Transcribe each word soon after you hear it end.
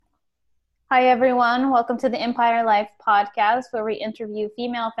Hi, everyone. Welcome to the Empire Life podcast, where we interview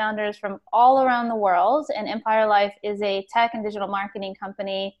female founders from all around the world. And Empire Life is a tech and digital marketing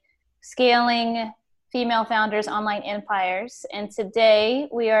company scaling female founders' online empires. And today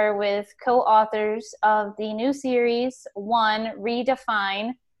we are with co-authors of the new series, One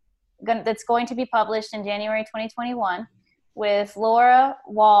Redefine, that's going to be published in January 2021, with Laura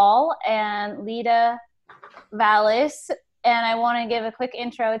Wall and Lida Vallis. And I want to give a quick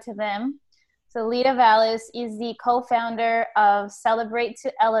intro to them. So Lida Vallis is the co-founder of Celebrate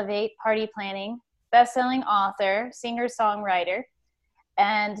to Elevate Party Planning, best-selling author, singer-songwriter.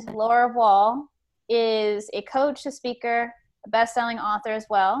 And Laura Wall is a coach, a speaker, a best-selling author as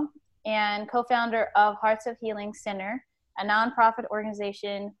well, and co-founder of Hearts of Healing Center, a nonprofit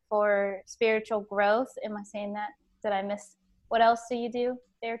organization for spiritual growth. Am I saying that? Did I miss? What else do you do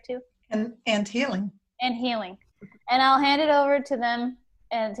there too? And healing. And healing. And I'll hand it over to them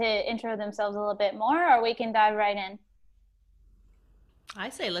and to intro themselves a little bit more, or we can dive right in. I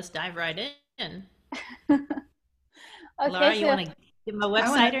say let's dive right in. Okay, Laura, you want to give them a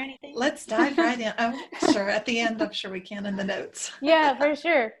website or anything? Let's dive right in. Oh, sure. At the end, I'm sure we can in the notes. Yeah, for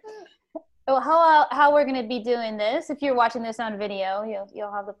sure. How we're going to be doing this, if you're watching this on video,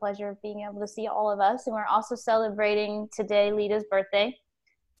 you'll have the pleasure of being able to see all of us. And we're also celebrating today Lida's birthday.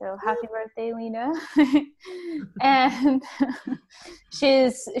 So happy birthday, Lida. And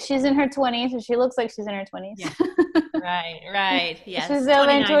she's in her 20s, so she looks like she's in her 20s. Yeah. Right. Yes. She's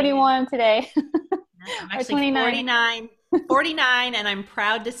 21 today. I'm actually 49, and I'm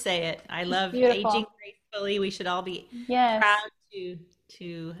proud to say it. I love aging gracefully. We should all be proud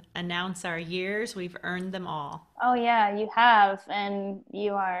to announce our years. We've earned them all. Oh yeah, you have, and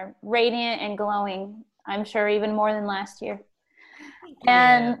you are radiant and glowing. I'm sure even more than last year.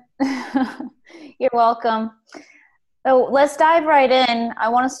 And you're welcome. So let's dive right in. I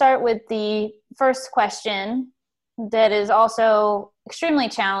want to start with the first question that is also extremely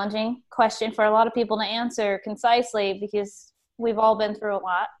challenging question for a lot of people to answer concisely, because we've all been through a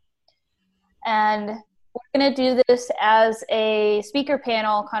lot. And we're going to do this as a speaker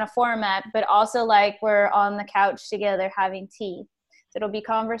panel kind of format, but also like we're on the couch together having tea. So it'll be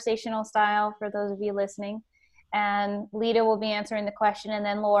conversational style for those of you listening. And Lida will be answering the question, and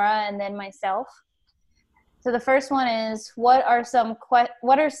then Laura, and then myself. So the first one is, what are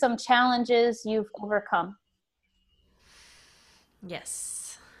some challenges you've overcome?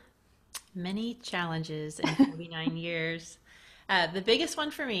 Yes, many challenges in 49 years. The biggest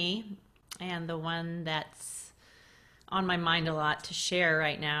one for me, and the one that's on my mind a lot to share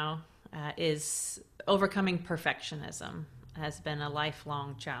right now, is overcoming perfectionism. Has been a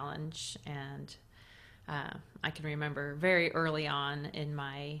lifelong challenge, and I can remember very early on in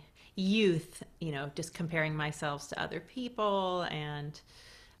my youth, just comparing myself to other people and,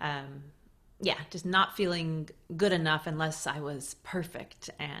 just not feeling good enough unless I was perfect.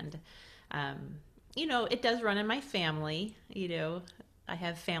 And, it does run in my family. I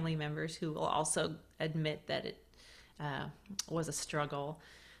have family members who will also admit that it was a struggle.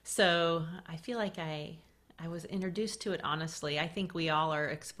 So I feel like I was introduced to it honestly. I think we all are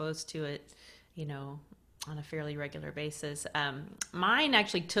exposed to it, on a fairly regular basis. Mine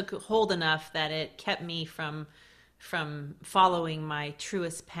actually took hold enough that it kept me from following my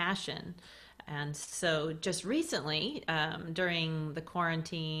truest passion. And so just recently, during the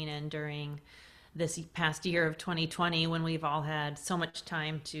quarantine and during this past year of 2020, when we've all had so much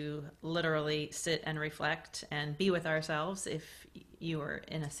time to literally sit and reflect and be with ourselves, if you were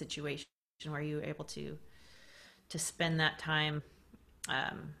in a situation where you were able to spend that time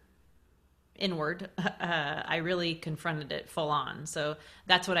inward, I really confronted it full on. So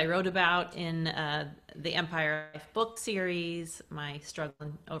that's what I wrote about in the Empire Life book series, my struggle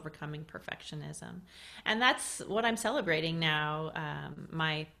in overcoming perfectionism. And that's what I'm celebrating now.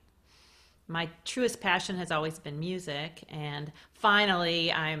 My truest passion has always been music, and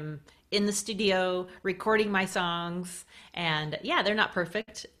finally I'm in the studio recording my songs, and they're not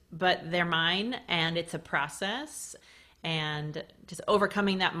perfect, but they're mine, and it's a process. And just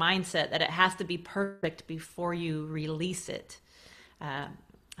overcoming that mindset that it has to be perfect before you release it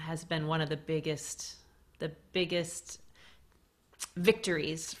has been one of the biggest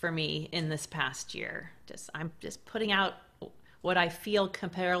victories for me in this past year. I'm just putting out what I feel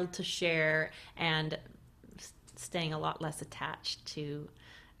compelled to share, and staying a lot less attached to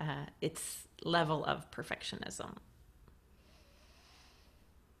its level of perfectionism.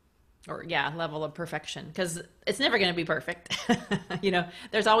 Level of perfection, because it's never going to be perfect.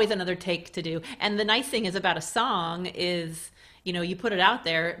 There's always another take to do. And the nice thing is about a song is, you put it out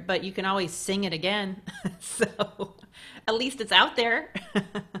there, but you can always sing it again. So at least it's out there.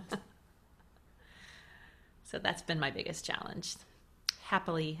 So that's been my biggest challenge.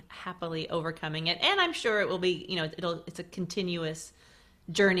 Happily overcoming it. And I'm sure it will be, it's a continuous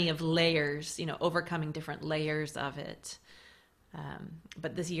journey of layers, overcoming different layers of it.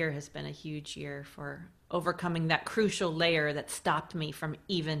 But this year has been a huge year for overcoming that crucial layer that stopped me from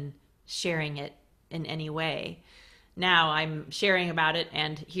even sharing it in any way. Now I'm sharing about it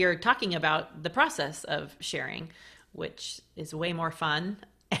and here talking about the process of sharing, which is way more fun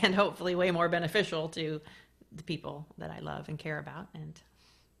and hopefully way more beneficial to the people that I love and care about, and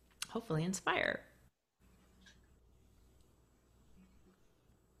hopefully inspire.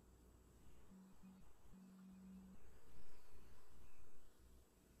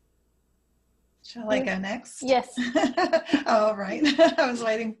 Shall I go next? Yes. Oh, right. I was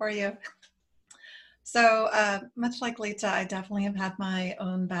waiting for you. So much like Lita, I definitely have had my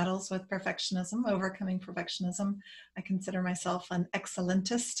own battles with perfectionism, overcoming perfectionism. I consider myself an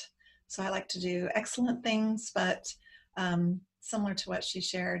excellentist. So I like to do excellent things, but similar to what she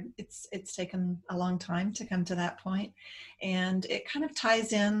shared, it's taken a long time to come to that point. And it kind of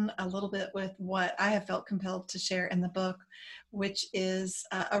ties in a little bit with what I have felt compelled to share in the book, which is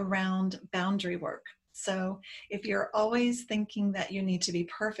around boundary work. So if you're always thinking that you need to be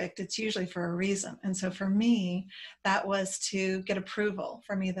perfect, it's usually for a reason. And so for me, that was to get approval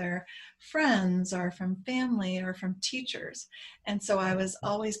from either friends or from family or from teachers. And so I was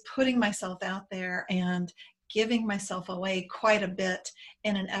always putting myself out there and giving myself away quite a bit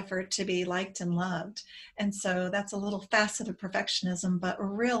in an effort to be liked and loved. And so that's a little facet of perfectionism, but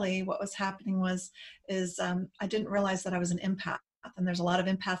really what was happening is I didn't realize that I was an empath. And there's a lot of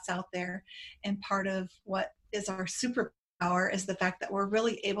empaths out there. And part of what is our superpower is the fact that we're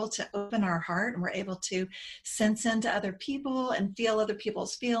really able to open our heart and we're able to sense into other people and feel other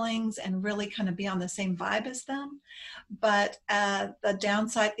people's feelings and really kind of be on the same vibe as them. But the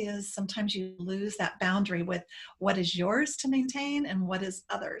downside is sometimes you lose that boundary with what is yours to maintain and what is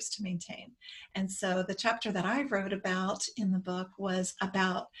others to maintain. And so the chapter that I wrote about in the book was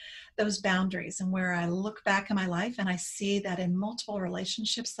about those boundaries, and where I look back in my life and I see that in multiple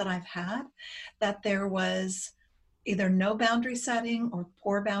relationships that I've had, that there was either no boundary setting or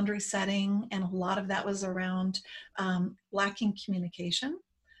poor boundary setting. And a lot of that was around lacking communication.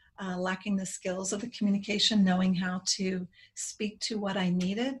 Lacking the skills of the communication, knowing how to speak to what I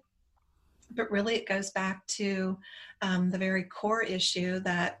needed. But really it goes back to the very core issue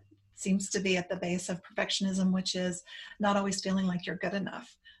that seems to be at the base of perfectionism, which is not always feeling like you're good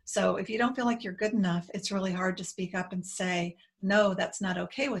enough. So if you don't feel like you're good enough, it's really hard to speak up and say, no, that's not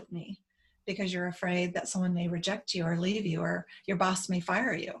okay with me, because you're afraid that someone may reject you or leave you, or your boss may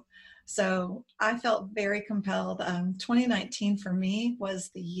fire you. So I felt very compelled. 2019 for me was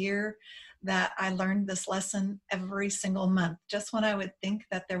the year that I learned this lesson every single month. Just when I would think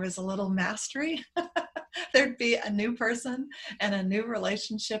that there was a little mastery, there'd be a new person and a new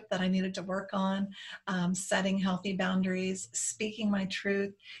relationship that I needed to work on, setting healthy boundaries, speaking my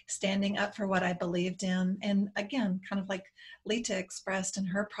truth, standing up for what I believed in. And again, kind of like Lita expressed in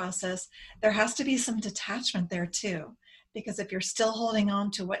her process, there has to be some detachment there too. Because if you're still holding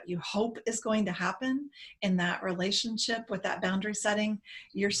on to what you hope is going to happen in that relationship with that boundary setting,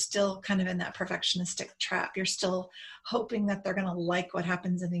 you're still kind of in that perfectionistic trap. You're still hoping that they're going to like what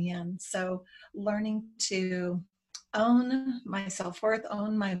happens in the end. So learning to own my self-worth,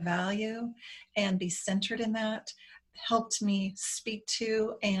 own my value, and be centered in that helped me speak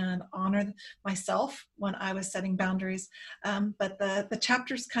to and honor myself when I was setting boundaries. But the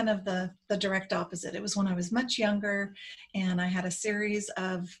chapter's kind of the direct opposite. It was when I was much younger, and I had a series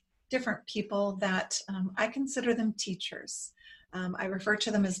of different people that I consider them teachers. I refer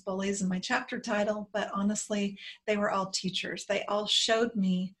to them as bullies in my chapter title, but honestly, they were all teachers. They all showed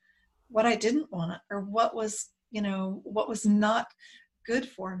me what I didn't want, or what was not good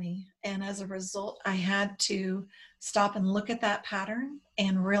for me. And as a result, I had to stop and look at that pattern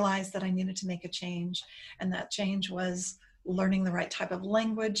and realize that I needed to make a change. And that change was learning the right type of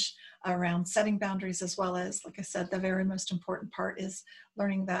language around setting boundaries, as well as, like I said, the very most important part is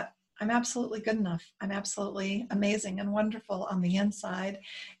learning that I'm absolutely good enough. I'm absolutely amazing and wonderful on the inside.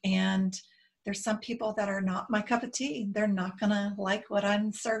 And there's some people that are not my cup of tea. They're not going to like what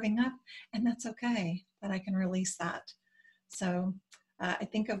I'm serving up. And that's okay, that I can release that. So I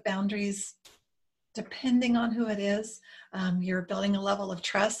think of boundaries depending on who it is. You're building a level of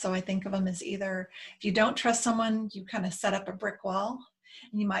trust. So I think of them as either, if you don't trust someone, you kind of set up a brick wall,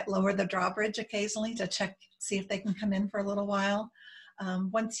 and you might lower the drawbridge occasionally to check, see if they can come in for a little while.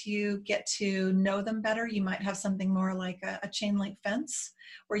 Once you get to know them better, you might have something more like a chain link fence,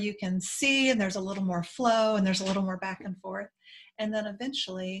 where you can see and there's a little more flow and there's a little more back and forth. And then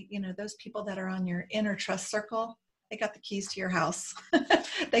eventually, those people that are on your inner trust circle, they got the keys to your house.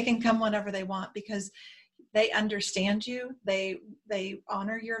 They can come whenever they want because they understand you, they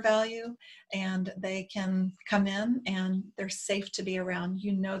honor your value, and they can come in and they're safe to be around.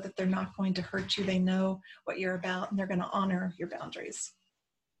 You know that they're not going to hurt you. They know what you're about, and they're going to honor your boundaries.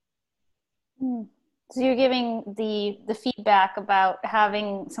 So you're giving the feedback about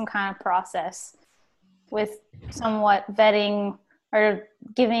having some kind of process with somewhat vetting or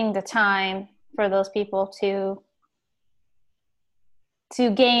giving the time for those people to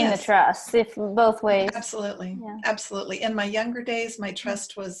gain the trust, if both ways. Absolutely. Yeah. Absolutely. In my younger days, my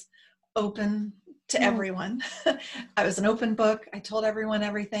trust was open to everyone. I was an open book. I told everyone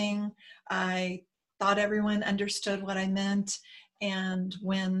everything. I thought everyone understood what I meant. And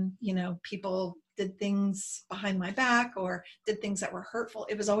when, people did things behind my back or did things that were hurtful,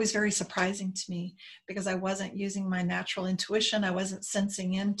 it was always very surprising to me because I wasn't using my natural intuition. I wasn't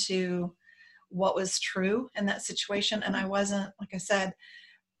sensing into what was true in that situation. And I wasn't, like I said,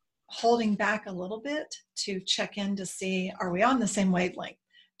 holding back a little bit to check in to see, are we on the same wavelength?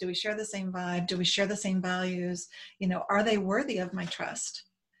 Do we share the same vibe? Do we share the same values? Are they worthy of my trust?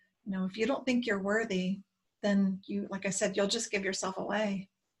 If you don't think you're worthy, then you, like I said, you'll just give yourself away.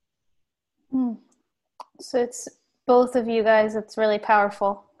 So it's both of you guys. It's really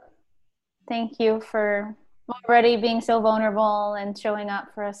powerful. Thank you for already being so vulnerable and showing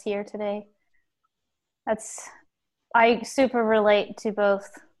up for us here today. I super relate to both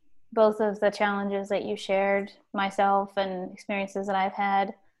of the challenges that you shared, myself and experiences that I've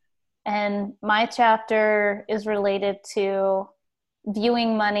had. And my chapter is related to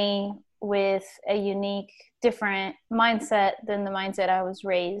viewing money with a unique, different mindset than the mindset I was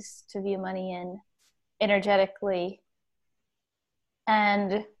raised to view money in energetically.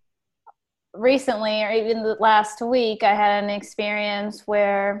 And recently, or even the last week, I had an experience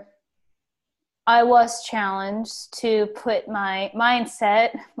where I was challenged to put my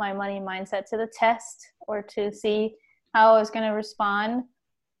money mindset to the test, or to see how I was going to respond,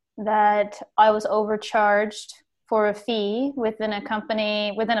 that I was overcharged for a fee within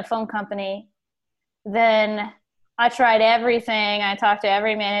a phone company. Then I tried everything. I talked to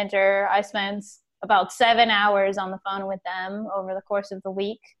every manager. I spent about 7 hours on the phone with them over the course of the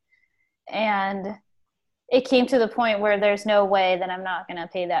week. And it came to the point where there's no way that I'm not going to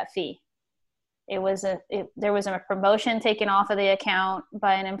pay that fee. There was a promotion taken off of the account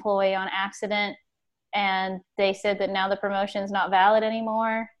by an employee on accident, and they said that now the promotion is not valid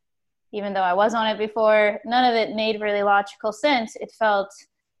anymore, even though I was on it before. None of it made really logical sense. It felt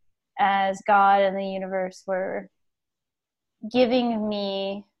as God and the universe were giving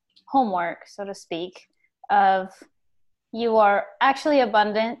me homework, so to speak, of, you are actually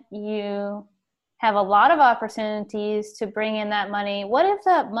abundant. You have a lot of opportunities to bring in that money. What if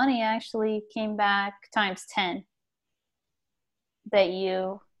that money actually came back times 10?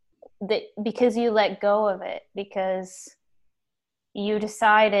 Because you let go of it, because you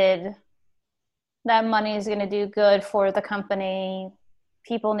decided that money is going to do good for the company.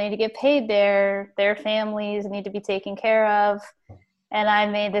 People need to get paid there. Their families need to be taken care of. And I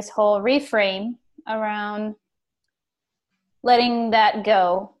made this whole reframe around letting that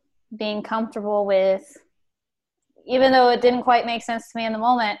go, being comfortable with, even though it didn't quite make sense to me in the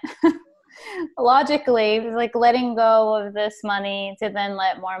moment, logically, it was like letting go of this money to then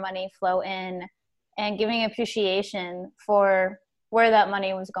let more money flow in, and giving appreciation for where that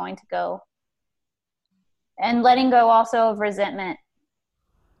money was going to go. And letting go also of resentment,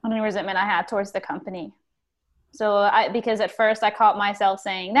 any resentment I had towards the company. So because at first I caught myself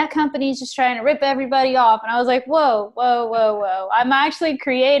saying, that company's just trying to rip everybody off. And I was like, whoa. I'm actually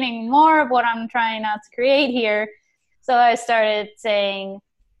creating more of what I'm trying not to create here. So I started saying,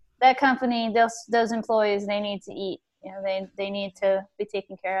 that company, those employees, they need to eat. They need to be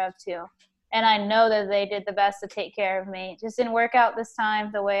taken care of too. And I know that they did the best to take care of me. It just didn't work out this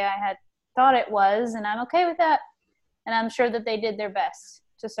time the way I had thought it was. And I'm okay with that. And I'm sure that they did their best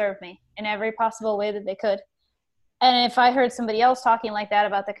to serve me in every possible way that they could. And if I heard somebody else talking like that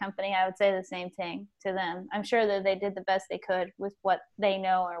about the company, I would say the same thing to them. I'm sure that they did the best they could with what they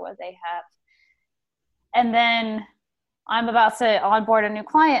know or what they have. And then I'm about to onboard a new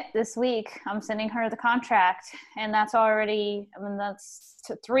client this week. I'm sending her the contract, and that's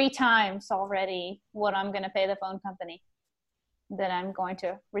 3 times already what I'm going to pay the phone company that I'm going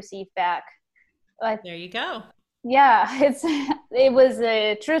to receive back. There you go. Yeah, it was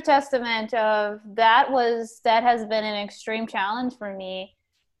a true testament of that has been an extreme challenge for me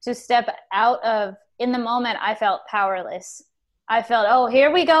to step out of. In the moment, I felt powerless. I felt, oh,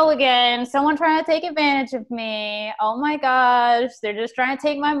 here we go again. Someone trying to take advantage of me. Oh my gosh, they're just trying to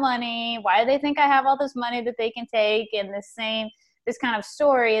take my money. Why do they think I have all this money that they can take? And this kind of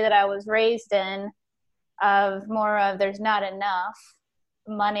story that I was raised in of more of there's not enough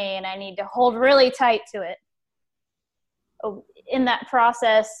money and I need to hold really tight to it. In that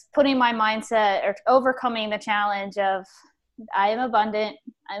process, putting my mindset or overcoming the challenge of I am abundant,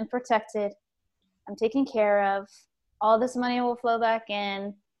 I'm protected, I'm taken care of, all this money will flow back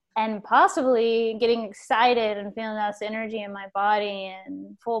in, and possibly getting excited and feeling this energy in my body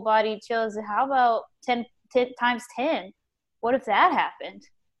and full body chills. How about 10 times 10? What if that happened?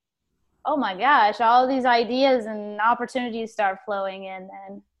 Oh my gosh, all these ideas and opportunities start flowing in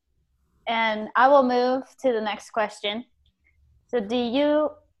then. And I will move to the next question. So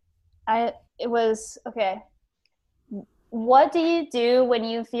what do you do when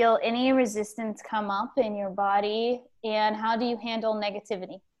you feel any resistance come up in your body, and how do you handle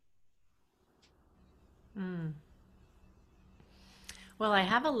negativity? Well, I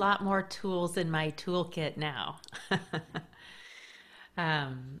have a lot more tools in my toolkit now.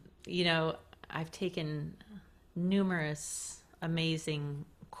 You know, I've taken numerous amazing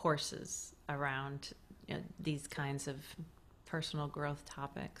courses around, you know, these kinds of personal growth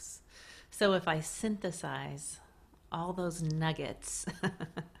topics. So if I synthesize all those nuggets,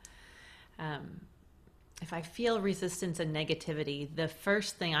 if I feel resistance and negativity, the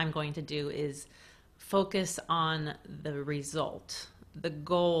first thing I'm going to do is focus on the result, the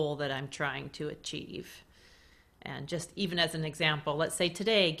goal that I'm trying to achieve. And just even as an example, let's say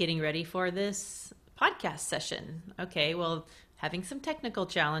today, getting ready for this podcast session. Okay, well, having some technical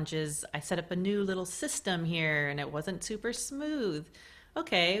challenges, I set up a new little system here and it wasn't super smooth.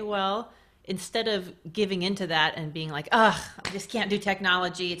 Okay, well, instead of giving into that and being like, ugh, I just can't do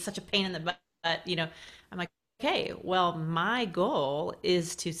technology, it's such a pain in the butt, you know, I'm like, okay, well, my goal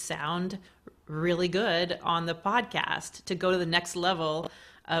is to sound really good on the podcast, to go to the next level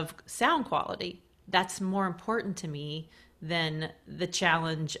of sound quality. That's more important to me than the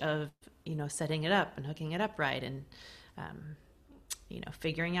challenge of, you know, setting it up and hooking it up right and, you know,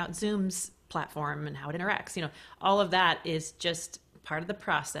 figuring out Zoom's platform and how it interacts. You know, all of that is just part of the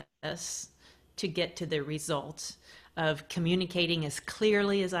process to get to the result of communicating as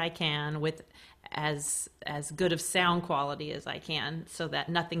clearly as I can with as good of sound quality as I can, so that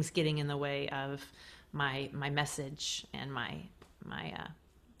nothing's getting in the way of my message and my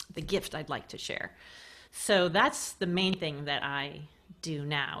the gift I'd like to share. So that's the main thing that I do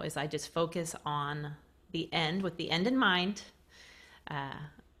now, is I just focus on the end with the end in mind.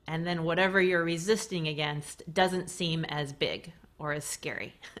 And then whatever you're resisting against doesn't seem as big or as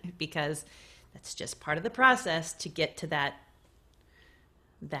scary because that's just part of the process to get to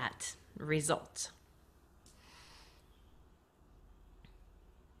that result.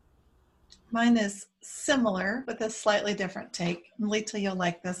 Mine is similar with a slightly different take. Lita, you'll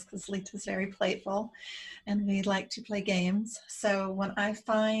like this because Lita's very playful and we like to play games. So when I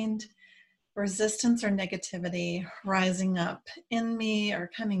find resistance or negativity rising up in me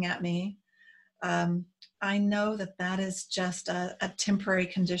or coming at me, I know that that is just a temporary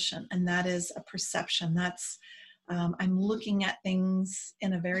condition, and that is a perception. That's I'm looking at things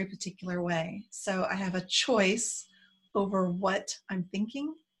in a very particular way. So I have a choice over what I'm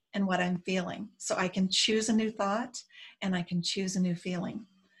thinking and what I'm feeling. So I can choose a new thought and I can choose a new feeling.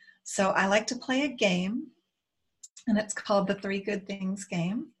 So I like to play a game, and it's called the Three Good Things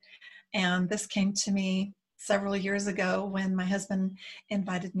game. And this came to me several years ago when my husband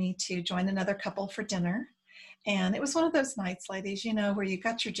invited me to join another couple for dinner. And it was one of those nights, ladies, you know, where you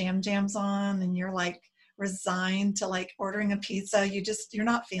got your jams on and you're like resigned to like ordering a pizza. You're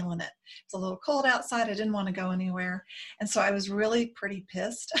not feeling it. It's a little cold outside. I didn't want to go anywhere. And so I was really pretty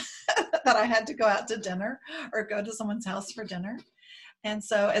pissed that I had to go out to dinner or go to someone's house for dinner. And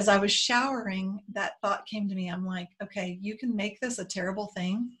so as I was showering, that thought came to me. I'm like, okay, you can make this a terrible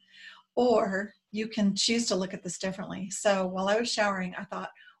thing, or you can choose to look at this differently. So while I was showering, I thought,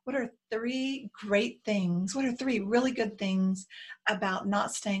 what are three great things? What are three really good things about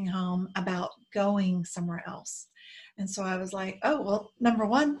not staying home, about going somewhere else? And so I was like, oh, well, number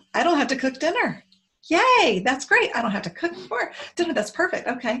one, I don't have to cook dinner. Yay, that's great. I don't have to cook for dinner. That's perfect.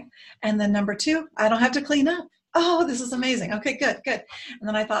 Okay. And then number two, I don't have to clean up. Oh, this is amazing. Okay, good. And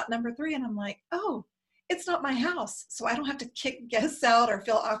then I thought number three, and I'm like, oh, it's not my house. So I don't have to kick guests out or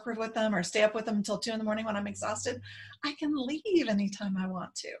feel awkward with them or stay up with them until 2 a.m. when I'm exhausted. I can leave anytime I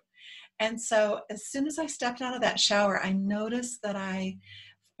want to. And so as soon as I stepped out of that shower, I noticed that I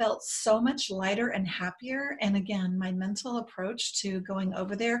felt so much lighter and happier. And again, my mental approach to going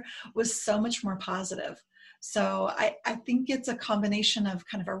over there was so much more positive. So I think it's a combination of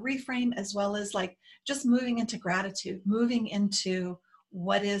kind of a reframe as well as like just moving into gratitude, moving into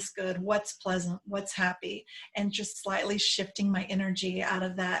what is good, what's pleasant, what's happy, and just slightly shifting my energy out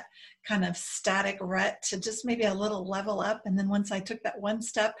of that kind of static rut to just maybe a little level up. And then once I took that one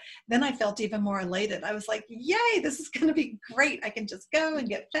step, then I felt even more elated. I was like, yay, this is going to be great. I can just go and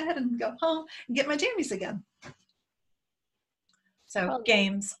get fed and go home and get my jammies again. So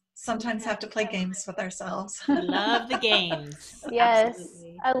games. Sometimes have to play games with ourselves. Love the games. Yes,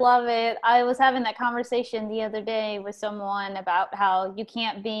 Absolutely. I love it. I was having that conversation the other day with someone about how you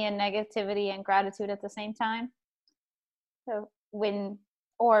can't be in negativity and gratitude at the same time. So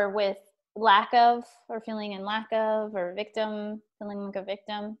with lack of, or feeling in lack of, or feeling like a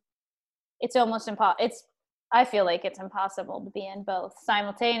victim, it's almost I feel like it's impossible to be in both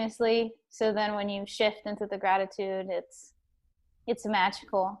simultaneously. So then when you shift into the gratitude, it's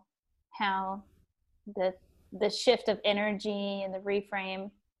magical how the shift of energy and the reframe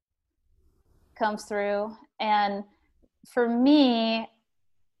comes through. And for me,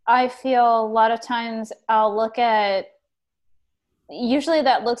 I feel a lot of times I'll look at, usually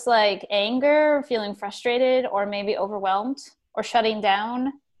that looks like anger, feeling frustrated, or maybe overwhelmed, or shutting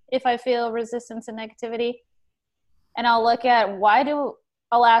down if I feel resistance and negativity. And I'll look at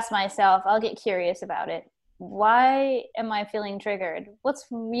I'll ask myself, I'll get curious about it. Why am I feeling triggered? What's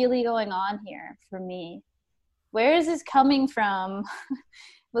really going on here for me? Where is this coming from?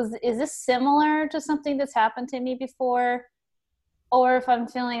 Is this similar to something that's happened to me before? Or if I'm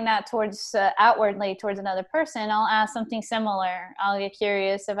feeling that towards outwardly towards another person, I'll ask something similar. I'll get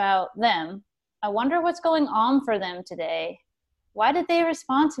curious about them. I wonder what's going on for them today. Why did they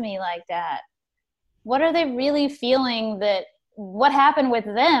respond to me like that? What are they really feeling? What happened with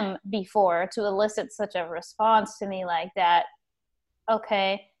them before to elicit such a response to me like that?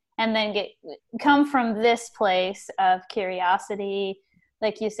 Okay. And then come from this place of curiosity,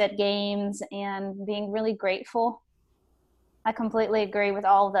 like you said, games, and being really grateful. I completely agree with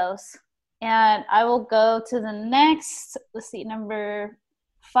all of those. And I will go to the next, let's see, number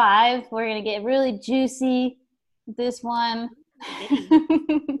 5. We're going to get really juicy. This one.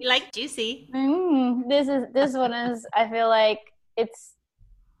 You like juicy. This one is, I feel like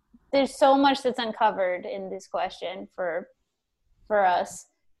there's so much that's uncovered in this question for us.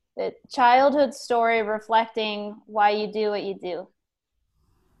 The childhood story reflecting why you do what you do.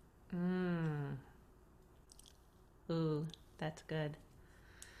 Ooh, that's good.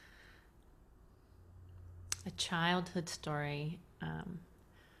 A childhood story.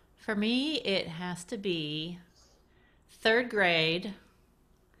 For me, it has to be 3rd grade,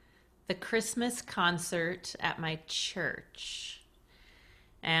 the Christmas concert at my church.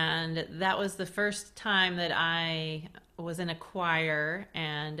 And that was the first time that I was in a choir,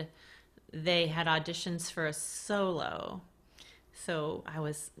 and they had auditions for a solo. So I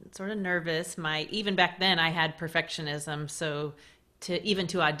was sort of nervous. Even back then I had perfectionism. So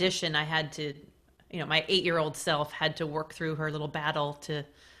to audition, I had to, my 8-year-old self had to work through her little battle to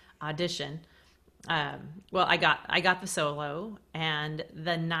audition. Well, I got the solo, and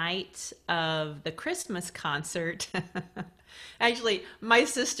the night of the Christmas concert, actually, my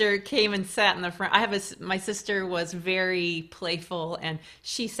sister came and sat in the front. My sister was very playful, and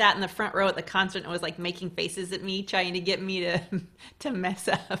she sat in the front row at the concert and was like making faces at me, trying to get me to mess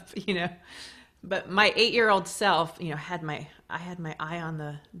up, But my 8-year-old self, I had my eye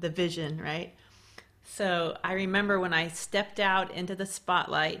on the vision, right? So I remember when I stepped out into the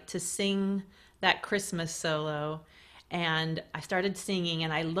spotlight to sing that Christmas solo, and I started singing,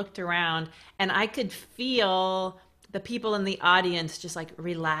 and I looked around, and I could feel the people in the audience just like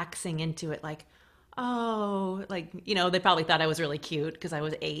relaxing into it, like, oh, like, they probably thought I was really cute because I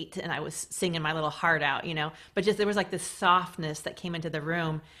was 8 and I was singing my little heart out, but just there was like this softness that came into the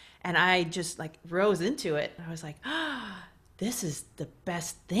room, and I just like rose into it. I was like, this is the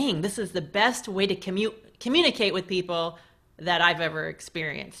best thing. This is the best way to communicate with people that I've ever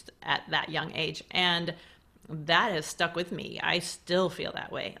experienced at that young age. And that has stuck with me. I still feel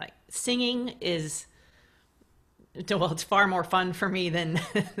that way. Like, singing is, it's far more fun for me than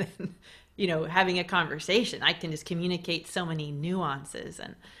having a conversation. I can just communicate so many nuances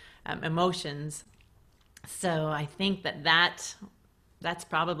and emotions. So I think that's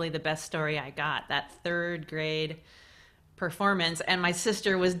probably the best story I got, that 3rd grade performance. And my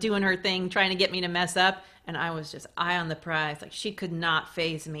sister was doing her thing, trying to get me to mess up, and I was just eye on the prize. Like, she could not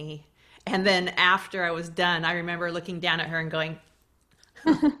faze me. And then after I was done, I remember looking down at her and going,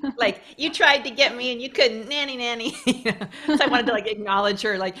 like, you tried to get me and you couldn't, nanny. So I wanted to like acknowledge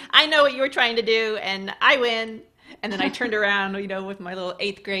her, like, I know what you were trying to do and I win. And then I turned around, with my little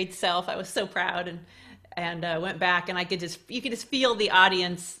 8th grade self. I was so proud, and went back, and you could just feel the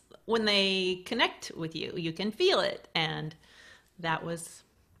audience when they connect with you. You can feel it, and that was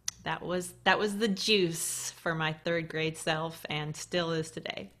the juice for my third grade self, and still is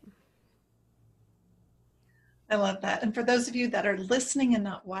today. I love that. And for those of you that are listening and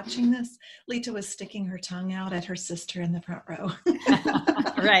not watching this, Lita was sticking her tongue out at her sister in the front row.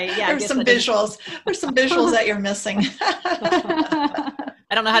 Right. Yeah. There's some visuals. There's some visuals that you're missing.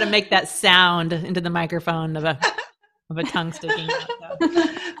 I don't know how to make that sound into the microphone of a tongue sticking out. So.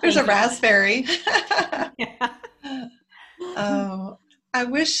 There's a raspberry. Yeah. Oh, I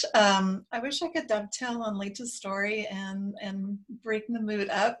wish I could dovetail on Lita's story and bring the mood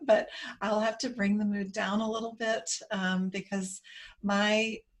up, but I'll have to bring the mood down a little bit because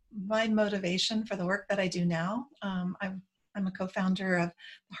my motivation for the work that I do now, I'm a co-founder of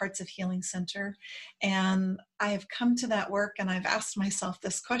the Hearts of Healing Center, and I've come to that work and I've asked myself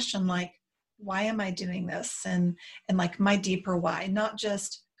this question, like, why am I doing this? And like my deeper why, not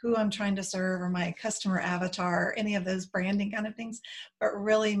just who I'm trying to serve or my customer avatar or any of those branding kind of things, but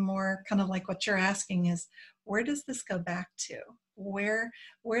really more kind of like what you're asking is, where does this go back to?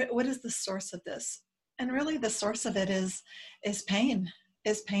 What is the source of this? And really the source of it is pain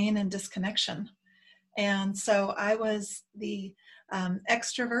and disconnection. And so I was the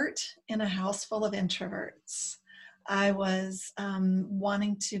extrovert in a house full of introverts. I was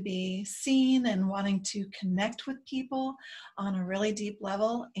wanting to be seen and wanting to connect with people on a really deep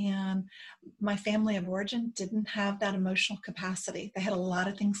level. And my family of origin didn't have that emotional capacity. They had a lot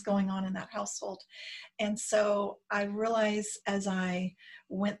of things going on in that household. And so I realized as I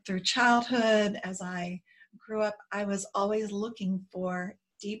went through childhood, as I grew up, I was always looking for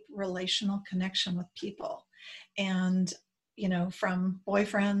deep relational connection with people. And from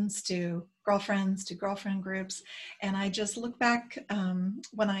boyfriends to girlfriends to girlfriend groups. And I just look back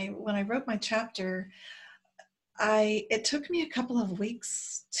when I wrote my chapter, it took me a couple of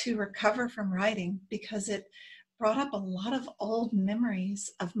weeks to recover from writing because it brought up a lot of old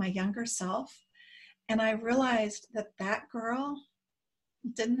memories of my younger self. And I realized that girl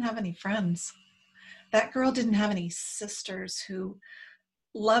didn't have any friends. That girl didn't have any sisters who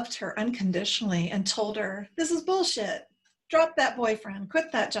loved her unconditionally and told her, this is bullshit. Drop that boyfriend,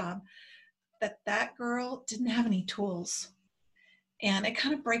 quit that job. That girl didn't have any tools. And it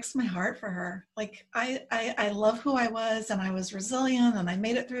kind of breaks my heart for her. Like I love who I was and I was resilient and I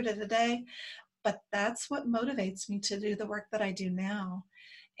made it through to today, but that's what motivates me to do the work that I do now.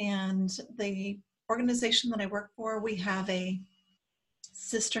 And the organization that I work for, we have a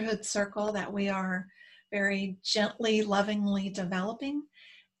sisterhood circle that we are very gently, lovingly developing.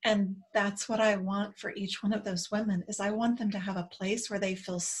 And that's what I want for each one of those women is I want them to have a place where they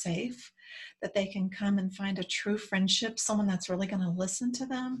feel safe, that they can come and find a true friendship, someone that's really going to listen to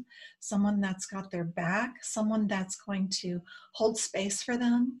them, someone that's got their back, someone that's going to hold space for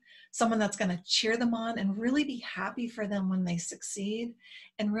them, someone that's going to cheer them on and really be happy for them when they succeed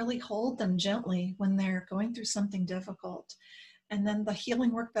and really hold them gently when they're going through something difficult. And then the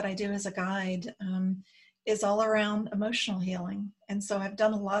healing work that I do as a guide is all around emotional healing. And so I've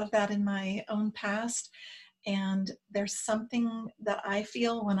done a lot of that in my own past. And there's something that I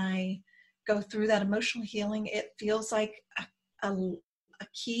feel when I go through that emotional healing, it feels like a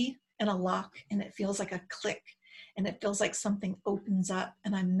key and a lock, and it feels like a click, and it feels like something opens up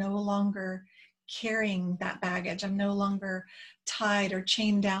and I'm no longer carrying that baggage. I'm no longer tied or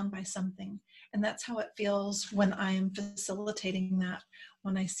chained down by something. And that's how it feels when I am facilitating that.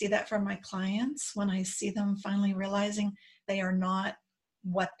 When I see that from my clients, when I see them finally realizing they are not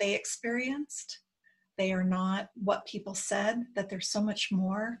what they experienced, they are not what people said, that there's so much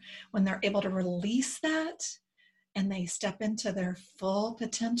more, when they're able to release that and they step into their full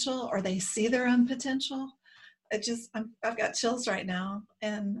potential or they see their own potential, I've got chills right now.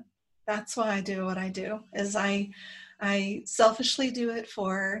 And that's why I do what I do, is I selfishly do it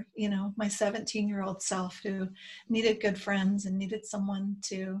for, my 17-year-old self who needed good friends and needed someone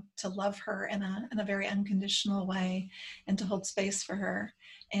to love her in a very unconditional way and to hold space for her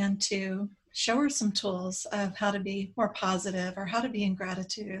and to show her some tools of how to be more positive or how to be in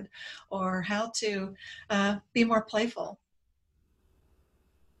gratitude or how to be more playful.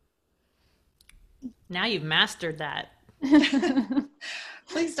 Now you've mastered that.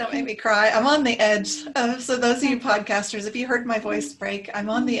 Please don't make me cry. I'm on the edge. So those of you podcasters, if you heard my voice break, I'm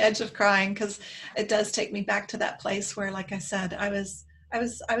on the edge of crying because it does take me back to that place where, like I said, I was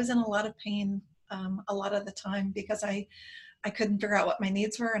in a lot of pain a lot of the time because I couldn't figure out what my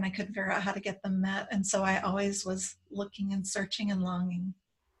needs were and I couldn't figure out how to get them met. And so I always was looking and searching and longing.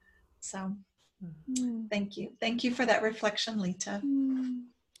 So thank you. Thank you for that reflection, Lita.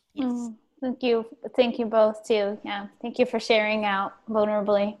 Yes. Thank you. Thank you both too. Yeah. Thank you for sharing out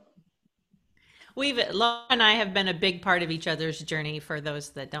vulnerably. Laura and I have been a big part of each other's journey. For those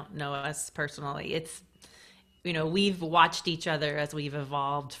that don't know us personally, we've watched each other as we've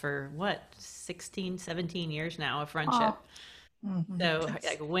evolved for what, 16, 17 years now of friendship. Oh, So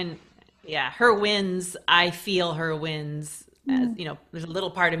like her wins, I feel her wins as, there's a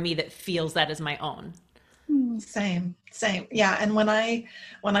little part of me that feels that as my own. Same. Yeah. And when I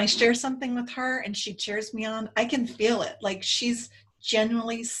share something with her and she cheers me on, I can feel it. Like she's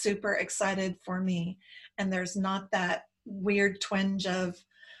genuinely super excited for me. And there's not that weird twinge of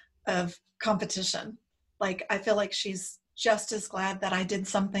competition. Like I feel like she's just as glad that I did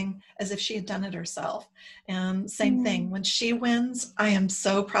something as if she had done it herself. And same thing, when she wins, I am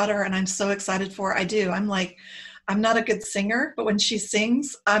so proud of her and I'm so excited for her. I'm like, I'm not a good singer, but when she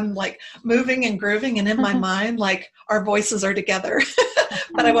sings, I'm like moving and grooving, and in my mind, like our voices are together.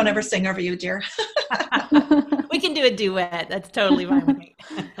 But I won't ever sing over you, dear. We can do a duet. That's totally fine with me.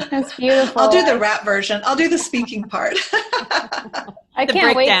 that's beautiful. I'll do the rap version. I'll do the speaking part. I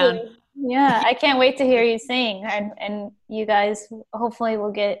can't wait I can't wait to hear you sing, and you guys hopefully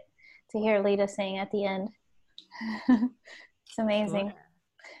will get to hear Lita sing at the end. It's amazing. Sure.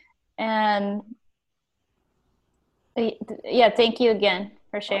 And yeah, thank you again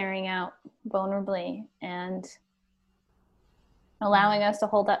for sharing out vulnerably and allowing us to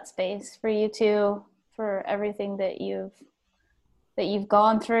hold that space for you two, for everything that you've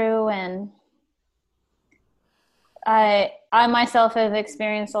gone through. And I myself have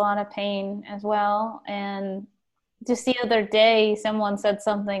experienced a lot of pain as well. And just the other day, someone said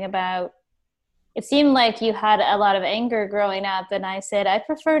something about, it seemed like you had a lot of anger growing up. And I said, I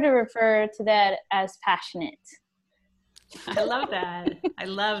prefer to refer to that as passionate. I love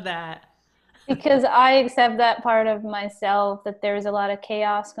that. Because I accept that part of myself, that there's a lot of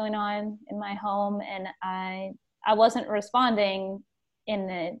chaos going on in my home, and I wasn't responding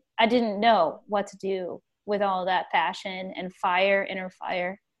I didn't know what to do with all that passion and inner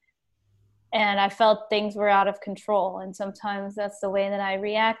fire. And I felt things were out of control. And sometimes that's the way that I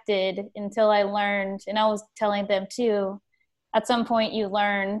reacted until I learned, and I was telling them too, at some point you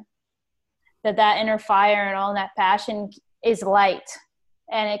learn that inner fire and all that passion is light,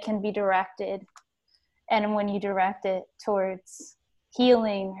 and it can be directed. And when you direct it towards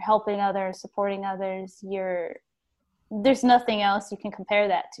healing, helping others, supporting others, there's nothing else you can compare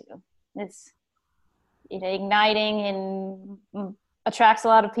that to. It's igniting and attracts a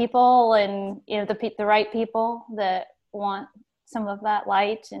lot of people, and the right people that want some of that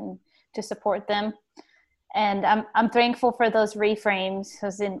light and to support them. And I'm thankful for those reframes,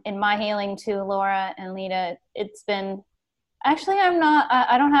 because in my healing too, Laura and Lita, it's been, actually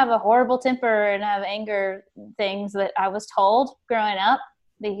I don't have a horrible temper and have anger things that I was told growing up,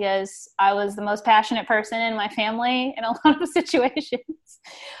 because I was the most passionate person in my family in a lot of situations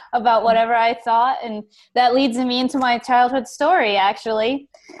about whatever I thought. And that leads me into my childhood story, actually.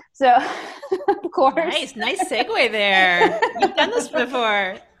 So, of course. Nice segue there. You've done this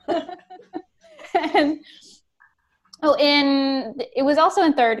before. And it was also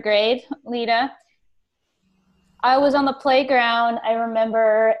in third grade, Lita. I was on the playground, I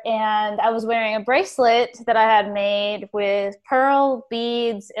remember, and I was wearing a bracelet that I had made with pearl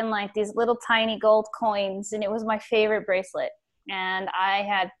beads and like these little tiny gold coins, and it was my favorite bracelet. And I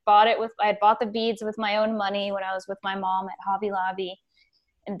had bought the beads with my own money when I was with my mom at Hobby Lobby,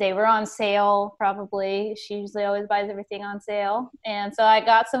 and they were on sale. Probably, she usually always buys everything on sale. And so I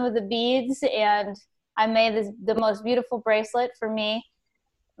got some of the beads, and I made the most beautiful bracelet for me.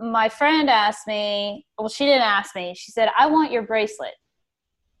 My friend asked me, well, she didn't ask me. She said, I want your bracelet.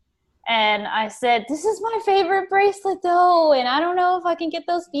 And I said, this is my favorite bracelet though, and I don't know if I can get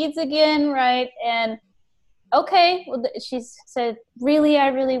those beads again, right? And okay, well, she said, really, I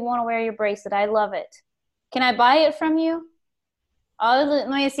really want to wear your bracelet. I love it. Can I buy it from you? Oh, let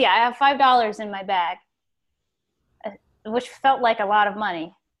me see. I have $5 in my bag, which felt like a lot of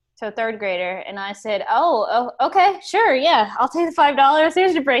money to a third grader. And I said, oh, okay, sure. Yeah, I'll take the $5.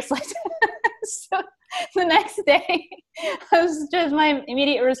 Here's your bracelet. So the next day, that was just my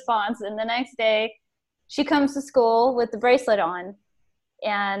immediate response. And the next day, she comes to school with the bracelet on.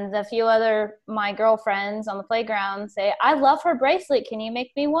 And a few other my girlfriends on the playground say, I love her bracelet. Can you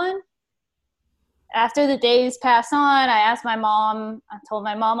make me one? After the days pass on, I asked my mom, I told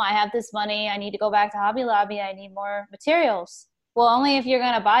my mom, I have this money. I need to go back to Hobby Lobby. I need more materials. Well, only if you're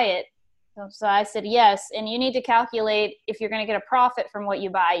going to buy it. So I said, yes. And you need to calculate if you're going to get a profit from what you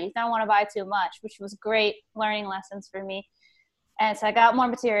buy. You don't want to buy too much, which was great learning lessons for me. And so I got more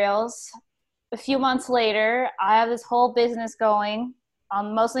materials. A few months later, I have this whole business going.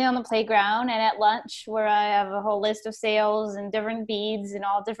 mostly on the playground and at lunch, where I have a whole list of sales and different beads and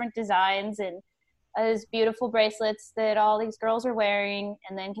all different designs and these beautiful bracelets that all these girls are wearing,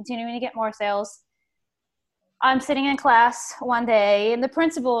 and then continuing to get more sales. I'm sitting in class one day, and the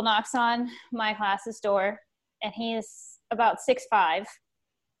principal knocks on my class's door, and he's about 6'5",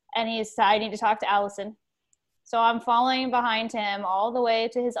 and he said, I need to talk to Allison. So I'm following behind him all the way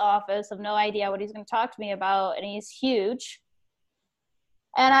to his office. I have no idea what he's going to talk to me about, and he's huge.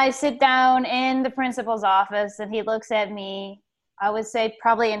 And I sit down in the principal's office, and he looks at me, I would say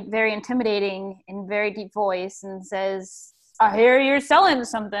probably in very intimidating and very deep voice, and says, I hear you're selling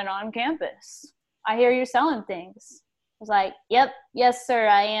something on campus. I hear you're selling things. I was like, yep, yes, sir,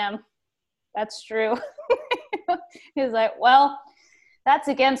 I am. That's true. He was like, well, that's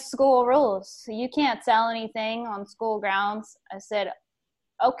against school rules. So you can't sell anything on school grounds. I said,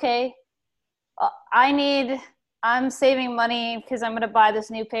 okay, I'm saving money because I'm going to buy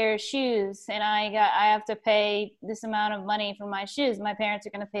this new pair of shoes, and I have to pay this amount of money for my shoes. My parents are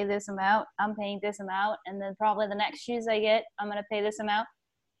going to pay this amount. I'm paying this amount. And then probably the next shoes I get, I'm going to pay this amount.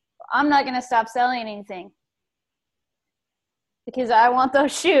 I'm not going to stop selling anything because I want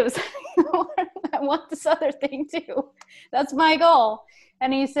those shoes. I want this other thing too. That's my goal.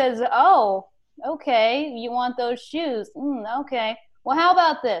 And he says, oh, okay, you want those shoes? Okay. Well, how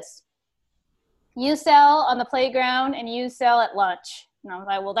about this? You sell on the playground and you sell at lunch. And I was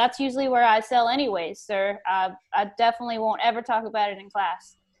like, well, that's usually where I sell anyways, sir. I definitely won't ever talk about it in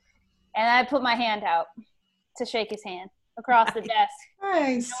class. And I put my hand out to shake his hand across the desk.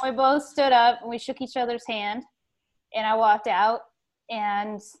 Nice. And we both stood up and we shook each other's hand, and I walked out.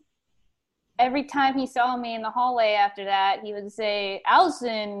 And every time he saw me in the hallway after that, he would say,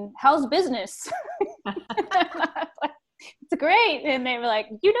 Allison, how's business? It's great. And they were like,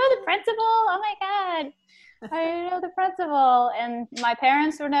 you know the principal? Oh my God, I know the principal. And my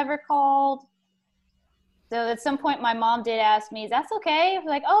parents were never called. So at some point my mom did ask me, is that okay? I was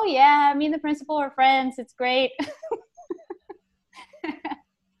like, oh yeah, me and the principal are friends. It's great.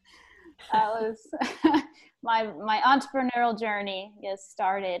 That was my entrepreneurial journey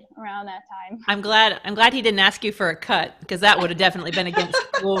started around that time. I'm glad he didn't ask you for a cut, because that would have definitely been against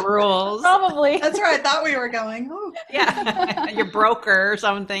school rules. Probably. That's where I thought we were going. Ooh. Yeah, your broker or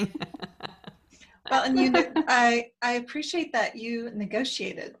something. Well, and I appreciate that you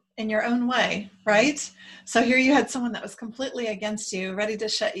negotiated in your own way, right? So here you had someone that was completely against you, ready to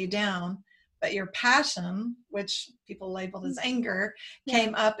shut you down, but your passion, which people labeled as anger,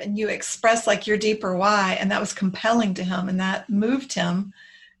 came up, and you expressed like your deeper why, and that was compelling to him, and that moved him.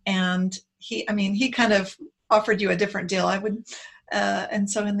 And he kind of offered you a different deal. And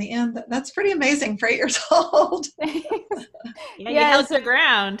so in the end, that's pretty amazing for 8 years old. You held your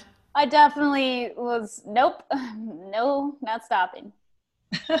ground. I definitely was, nope, no, not stopping.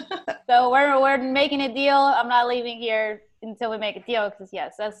 So we're making a deal. I'm not leaving here until we make a deal, because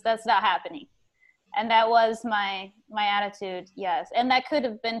yes, that's not happening. And that was my attitude. Yes. And that could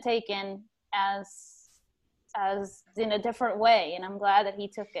have been taken as in a different way. And I'm glad that he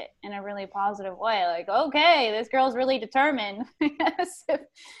took it in a really positive way. Like, okay, this girl's really determined. Yes, if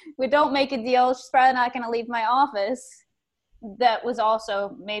we don't make a deal, she's probably not going to leave my office. That was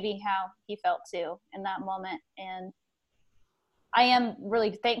also maybe how he felt too in that moment. And I am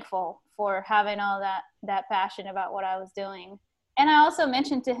really thankful for having all that passion about what I was doing. And I also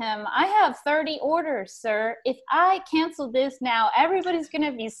mentioned to him, I have 30 orders, sir. If I cancel this now, everybody's going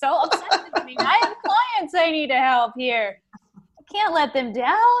to be so upset with me. I have clients I need to help here. I can't let them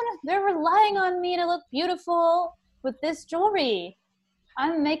down. They're relying on me to look beautiful with this jewelry.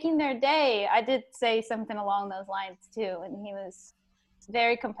 I'm making their day. I did say something along those lines too. And he was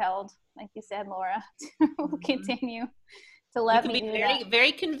very compelled, like you said, Laura, to continue to let me do very, that.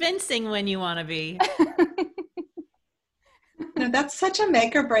 very convincing when you want to be. That's such a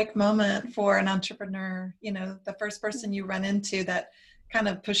make or break moment for an entrepreneur. The first person you run into that kind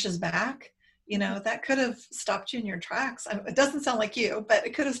of pushes back, that could have stopped you in your tracks. It doesn't sound like you, but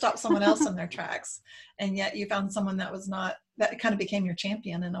it could have stopped someone else in their tracks. And yet you found someone that kind of became your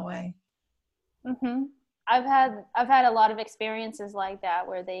champion in a way. Mm-hmm. I've had a lot of experiences like that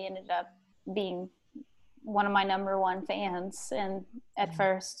where they ended up being one of my number one fans. And at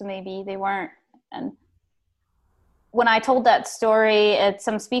first maybe they weren't. And when I told that story at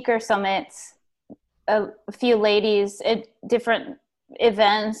some speaker summits, a few ladies at different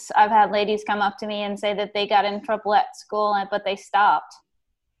events, I've had ladies come up to me and say that they got in trouble at school, but they stopped.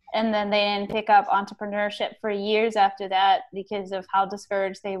 And then they didn't pick up entrepreneurship for years after that because of how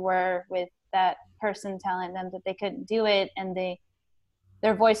discouraged they were with that person telling them that they couldn't do it. And they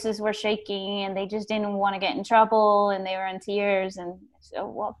their voices were shaking and they just didn't want to get in trouble and they were in tears. And so,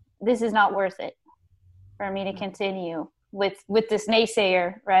 well, this is not worth it for me to continue with this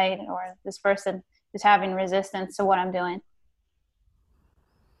naysayer, right? Or this person who's having resistance to what I'm doing.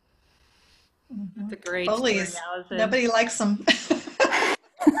 That's a great Bullies. story, Allison. Nobody likes them.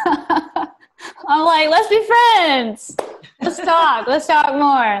 I'm like, let's be friends. Let's talk. Let's talk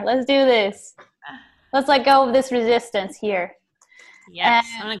more. Let's do this. Let's let go of this resistance here. Yes,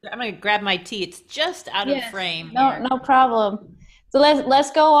 I'm gonna grab my tea. It's just out of frame. No problem. So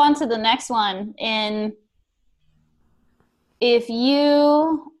let's go on to the next one. And if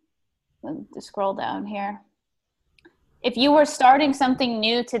you just scroll down here, if you were starting something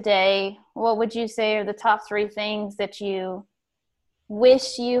new today, what would you say are the top 3 things that you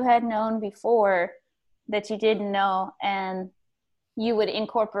wish you had known before that you didn't know and you would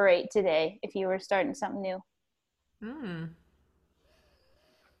incorporate today if you were starting something new?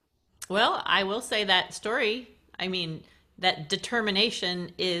 Well, I will say that story, I mean, that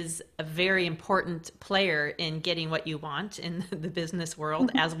determination is a very important player in getting what you want in the business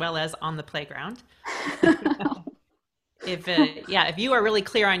world as well as on the playground. If you are really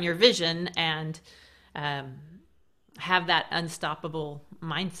clear on your vision and have that unstoppable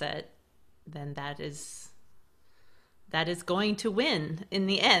mindset, then that is going to win in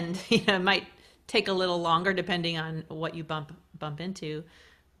the end. It might take a little longer depending on what you bump into,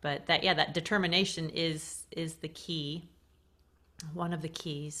 but that determination is the key, one of the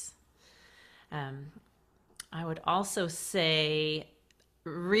keys. I would also say,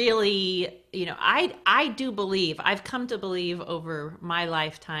 really, I do believe, I've come to believe over my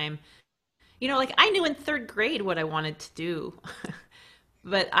lifetime, like I knew in 3rd grade what I wanted to do,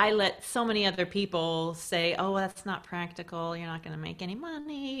 but I let so many other people say, oh, that's not practical. You're not going to make any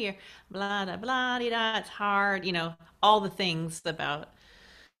money, or blah, blah, blah, blah, it's hard, all the things about,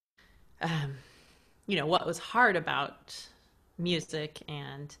 what was hard about music.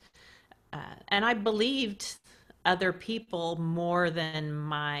 And I believed other people more than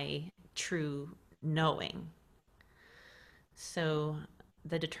my true knowing. So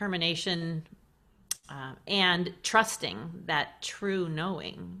the determination and trusting that true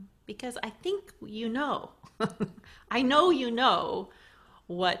knowing, because I think I know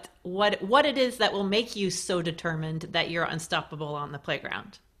what it is that will make you so determined that you're unstoppable on the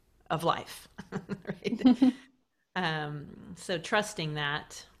playground of life. Right? So trusting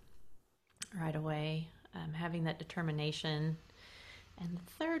that right away, having that determination. And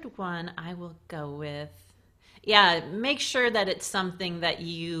the 3rd one I will go with, make sure that it's something that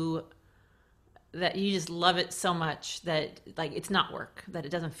you just love it so much that like it's not work, that it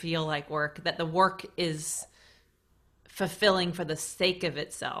doesn't feel like work, that the work is fulfilling for the sake of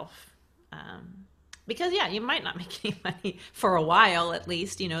itself. Because you might not make any money for a while, at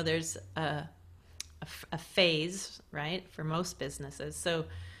least, there's a phase, right, for most businesses. So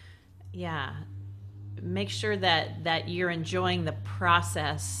make sure that you're enjoying the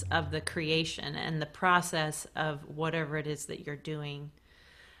process of the creation and the process of whatever it is that you're doing,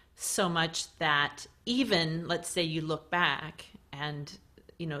 so much that even, let's say you look back and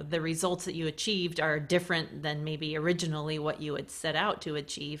the results that you achieved are different than maybe originally what you had set out to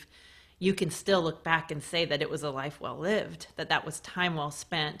achieve, you can still look back and say that it was a life well lived, that was time well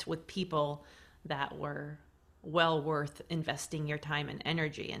spent with people that were well worth investing your time and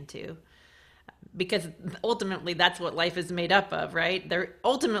energy into. Because ultimately that's what life is made up of, right? There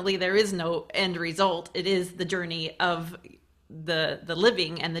is no end result. It is the journey of the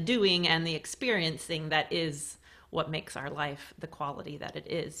living and the doing and the experiencing that is what makes our life the quality that it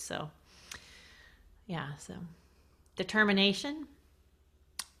is. So determination,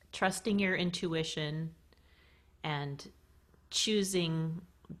 trusting your intuition, and choosing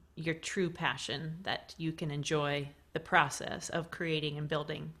your true passion, that you can enjoy the process of creating and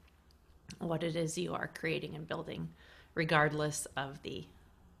building what it is you are creating and building, regardless of the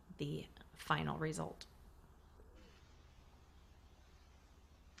final result.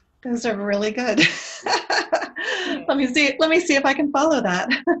 Those are really good. Let me see if I can follow that.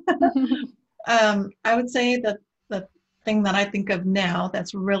 I would say that the thing that I think of now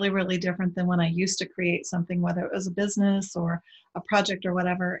that's really, really different than when I used to create something, whether it was a business or a project or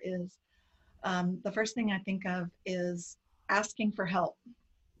whatever, is the first thing I think of is asking for help,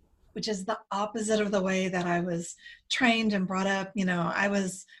 which is the opposite of the way that I was trained and brought up. I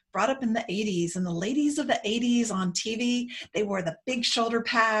was brought up in the 80s, and the ladies of the 80s on TV, they wore the big shoulder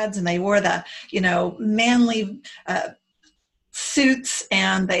pads and they wore the, manly suits,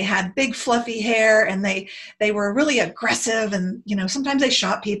 and they had big fluffy hair, and they were really aggressive, and sometimes they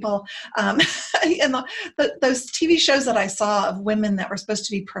shot people. And those TV shows that I saw of women that were supposed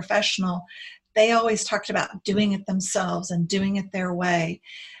to be professional, they always talked about doing it themselves and doing it their way.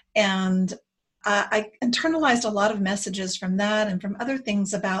 And I internalized a lot of messages from that and from other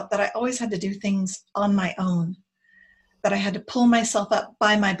things about that I always had to do things on my own, that I had to pull myself up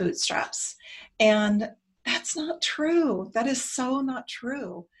by my bootstraps. And that's not true. That is so not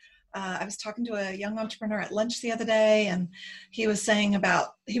true. I was talking to a young entrepreneur at lunch the other day, and he was saying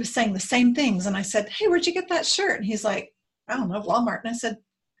the same things. And I said, "Hey, where'd you get that shirt?" And he's like, "I don't know, Walmart." And I said,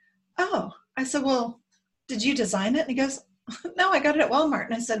 "Oh." I said, "Well, did you design it?" And he goes, "No, I got it at Walmart."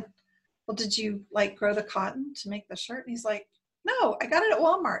 And I said, "Well, did you grow the cotton to make the shirt?" And he's like, "No, I got it at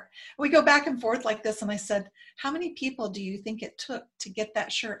Walmart." We go back and forth like this. And I said, "How many people do you think it took to get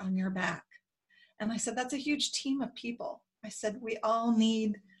that shirt on your back?" And I said, "That's a huge team of people." I said, "We all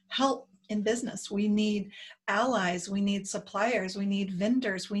need help in business. We need allies. We need suppliers. We need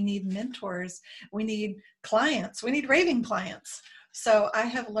vendors. We need mentors. We need clients. We need raving clients." So I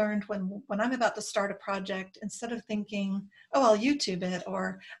have learned when I'm about to start a project, instead of thinking, "Oh, I'll YouTube it,"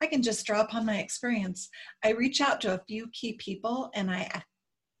 or I can just draw upon my experience, I reach out to a few key people and I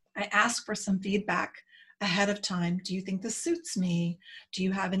ask for some feedback ahead of time. Do you think this suits me? Do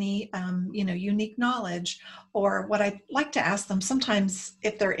you have any, unique knowledge? Or what I like to ask them sometimes,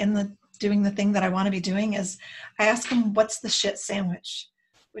 if they're doing the thing that I want to be doing, is I ask them, "What's the shit sandwich?"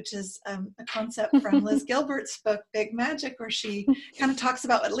 Which is a concept from Liz Gilbert's book, Big Magic, where she kind of talks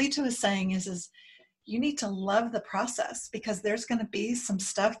about what Lita was saying is you need to love the process, because there's going to be some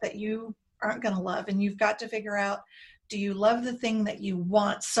stuff that you aren't going to love. And you've got to figure out, do you love the thing that you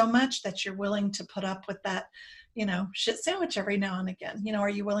want so much that you're willing to put up with that, shit sandwich every now and again? Are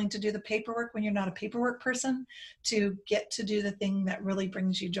you willing to do the paperwork when you're not a paperwork person to get to do the thing that really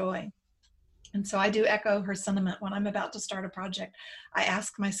brings you joy? And so I do echo her sentiment. When I'm about to start a project, I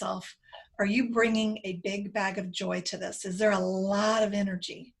ask myself, are you bringing a big bag of joy to this? Is there a lot of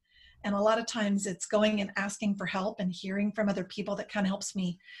energy? And a lot of times it's going and asking for help and hearing from other people that kind of helps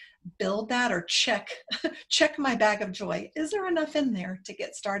me build that, or check my bag of joy. Is there enough in there to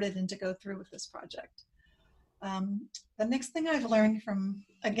get started and to go through with this project? The next thing I've learned from,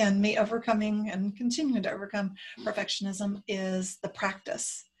 again, me overcoming and continuing to overcome perfectionism is the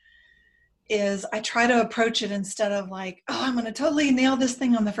practice. Is I try to approach it, instead of like, "Oh, I'm going to totally nail this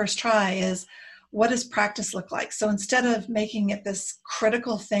thing on the first try," is what does practice look like? So instead of making it this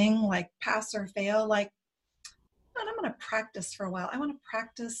critical thing like pass or fail, like, I'm going to practice for a while. I want to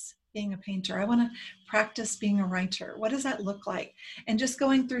practice being a painter. I want to practice being a writer. What does that look like? And just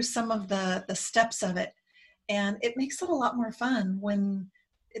going through some of the steps of it. And it makes it a lot more fun when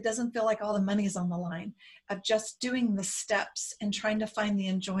it doesn't feel like all the money is on the line, of just doing the steps and trying to find the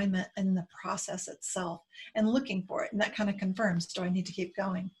enjoyment in the process itself and looking for it. And that kind of confirms, do I need to keep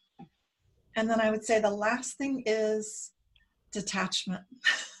going? And then I would say the last thing is detachment.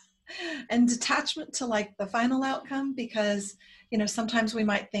 And detachment to the final outcome, because sometimes we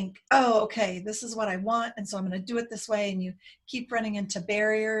might think, "Oh, okay, this is what I want, and so I'm going to do it this way," and you keep running into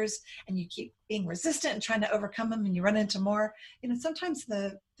barriers and you keep being resistant and trying to overcome them, and you run into more. Sometimes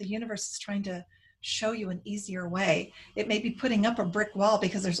the universe is trying to show you an easier way. It may be putting up a brick wall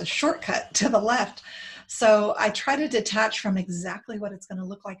because there's a shortcut to the left. So I try to detach from exactly what it's going to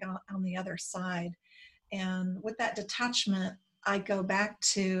look like on the other side. And with that detachment, I go back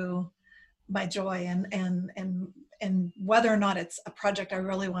to my joy and whether or not it's a project I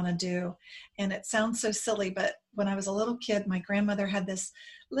really want to do. And it sounds so silly, but when I was a little kid, my grandmother had this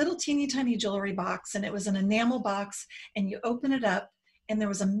little teeny tiny jewelry box, and it was an enamel box, and you open it up and there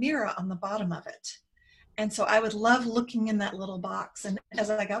was a mirror on the bottom of it. And so I would love looking in that little box. And as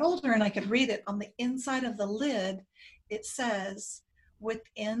I got older and I could read it, on the inside of the lid, it says,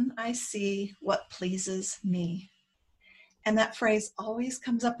 "Within I see what pleases me." And that phrase always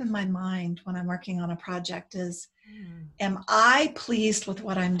comes up in my mind when I'm working on a project is, am I pleased with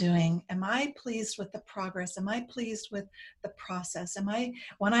what I'm doing? Am I pleased with the progress? Am I pleased with the process?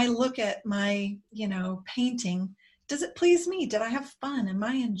 When I look at my, painting, does it please me? Did I have fun? Am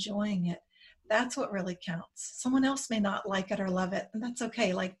I enjoying it? That's what really counts. Someone else may not like it or love it, and that's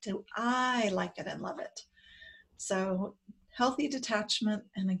okay. Do I like it and love it? So healthy detachment,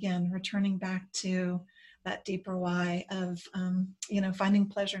 and again, returning back to that deeper why of, finding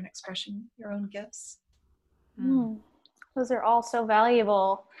pleasure in expressing your own gifts. Those are all so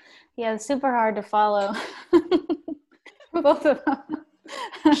valuable. Yeah, it's super hard to follow. Both of them.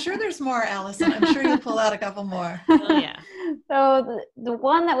 I'm sure there's more, Allison. I'm sure you'll pull out a couple more. Oh, yeah. So the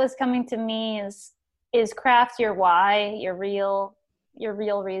one that was coming to me is is craft your why, your real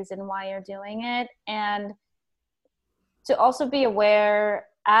reason why you're doing it, and to also be aware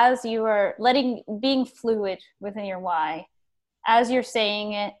as you are being fluid within your why, as you're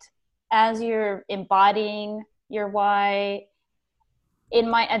saying it, as you're embodying your why. It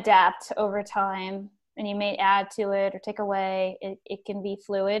might adapt over time, and you may add to it or take away. It can be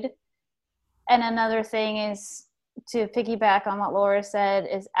fluid. And another thing is, to piggyback on what Laura said,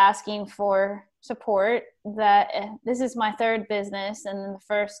 is asking for support. That this is my third business, and the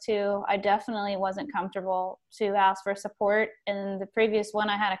first two I definitely wasn't comfortable to ask for support. And the previous one,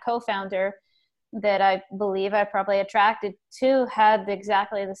 I had a co-founder that I believe I probably attracted to had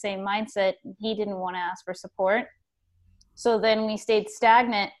exactly the same mindset. He didn't want to ask for support. So then we stayed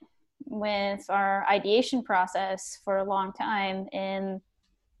stagnant with our ideation process for a long time in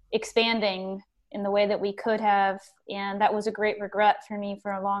expanding in the way that we could have. And that was a great regret for me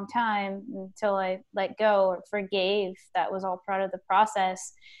for a long time, until I let go or forgave. That was all part of the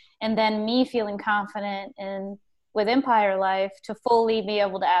process. And then me feeling confident with Empire Life to fully be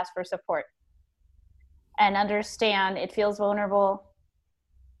able to ask for support and understand it feels vulnerable.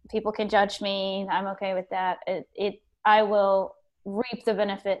 People can judge me. I'm okay with that. I will reap the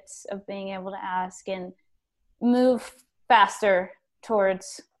benefits of being able to ask and move faster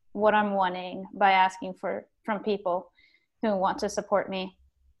towards what I'm wanting by asking from people who want to support me.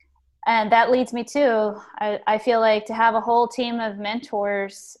 And that leads me to, I feel like, to have a whole team of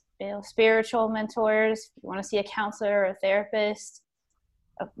mentors, spiritual mentors. If you want to see a counselor or a therapist,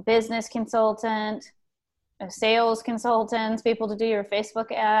 a business consultant, a sales consultant, people to do your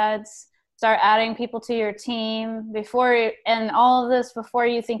Facebook ads. Start adding people to your team and all of this before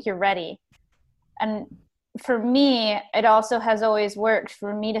you think you're ready. And for me, it also has always worked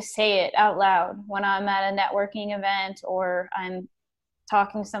for me to say it out loud when I'm at a networking event or I'm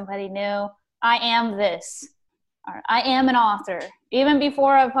talking to somebody new. I am this. Or I am an author. Even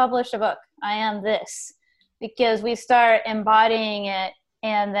before I've published a book, I am this. Because we start embodying it,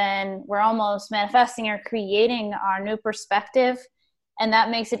 and then we're almost manifesting or creating our new perspective. And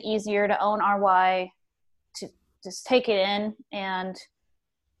that makes it easier to own our why, to just take it in, and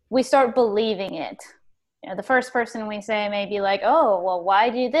we start believing it. The first person we say may be like, oh, well,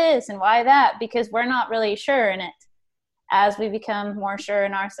 why do this and why that? Because we're not really sure in it. As we become more sure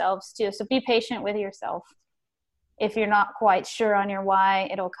in ourselves too. So be patient with yourself. If you're not quite sure on your why,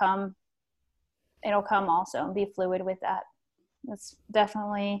 it'll come also, and be fluid with that. That's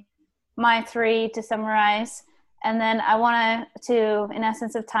definitely my 3 to summarize. And then I want to, in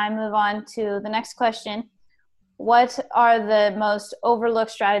essence of time, move on to the next question. What are the most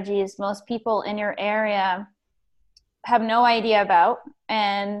overlooked strategies most people in your area have no idea about,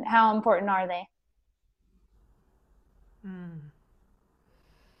 and how important are they?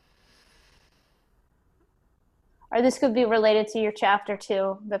 Or this could be related to your chapter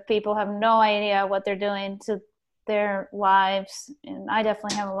too, that people have no idea what they're doing to their lives. And I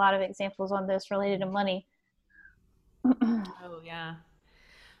definitely have a lot of examples on this related to money. Oh, yeah.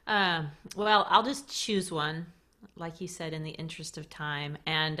 Well, I'll just choose one, like you said, in the interest of time.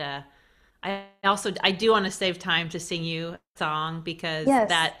 And I do want to save time to sing you a song, because Yes.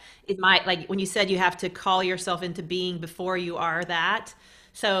 that is like when you said you have to call yourself into being before you are that.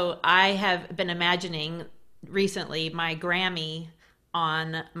 So I have been imagining recently my Grammy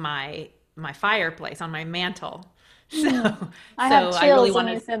on my fireplace, on my mantle. I have chills really when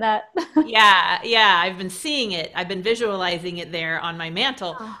want you to. said that. Yeah, I've been seeing it. I've been visualizing it there on my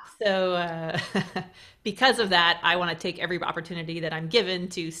mantle. Oh, So, because of that, I want to take every opportunity that I'm given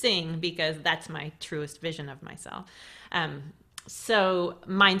to sing, because that's my truest vision of myself. So,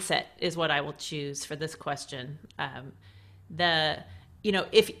 mindset is what I will choose for this question.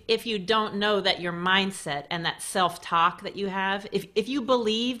 If you don't know that your mindset and that self-talk that you have, if you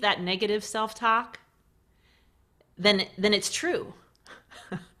believe that negative self-talk, then it's true.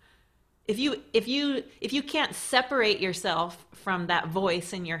 If you can't separate yourself from that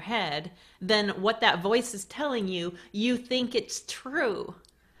voice in your head, then what that voice is telling you, you think it's true.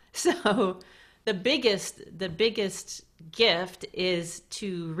 So the biggest gift is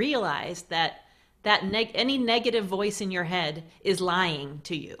to realize that any negative voice in your head is lying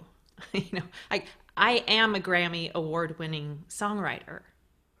to you. I am a Grammy award-winning songwriter.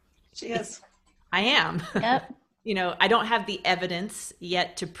 She is. I am. yep. I don't have the evidence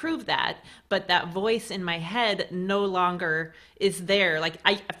yet to prove that, but that voice in my head no longer is there. Like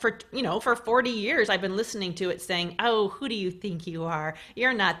for 40 years, I've been listening to it saying, oh, who do you think you are?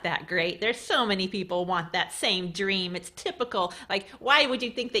 You're not that great. There's so many people want that same dream. It's typical. Like, why would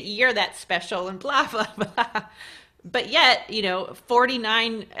you think that you're that special, and blah, blah, blah. But yet,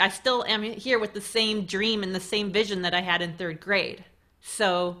 49, I still am here with the same dream and the same vision that I had in third grade.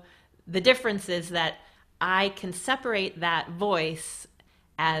 So the difference is that I can separate that voice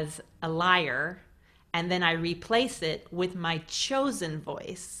as a liar, and then I replace it with my chosen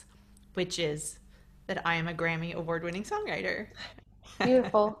voice, which is that I am a Grammy award-winning songwriter.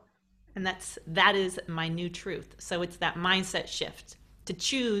 Beautiful. And that is my new truth. So it's that mindset shift to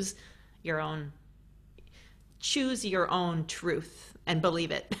choose your own truth and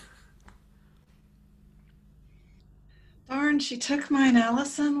believe it. Darn, she took mine,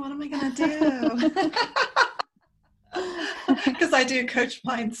 Allison. What am I going to do? Because I do coach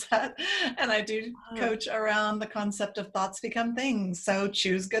mindset, and I do coach around the concept of thoughts become things. So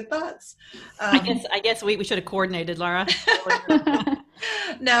choose good thoughts. I guess we should have coordinated, Laura.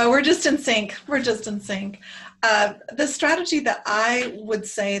 No, we're just in sync. We're just in sync. The strategy that I would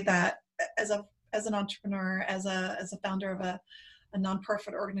say that as an entrepreneur, as a founder of a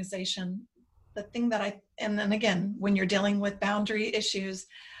nonprofit organization, the thing that and then again, when you're dealing with boundary issues,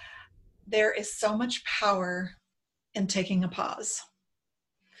 there is so much power in taking a pause.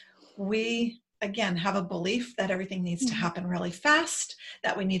 We, again, have a belief that everything needs to happen really fast,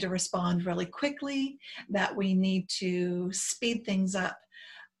 that we need to respond really quickly, that we need to speed things up.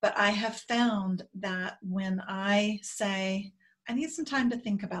 But I have found that when I say, I need some time to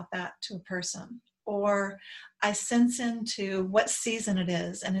think about that to a person, or I sense into what season it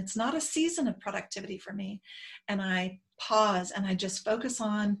is, and it's not a season of productivity for me, and I pause and I just focus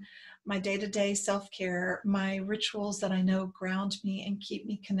on my day-to-day self-care, my rituals that I know ground me and keep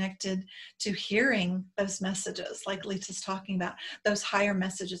me connected to hearing those messages, like Lita's talking about, those higher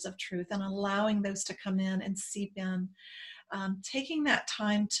messages of truth, and allowing those to come in and seep in. Taking that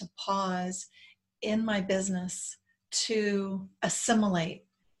time to pause in my business, to assimilate,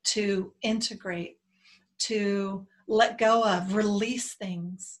 to integrate, to let go of, release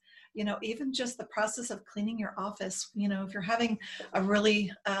things. Even just the process of cleaning your office, if you're having a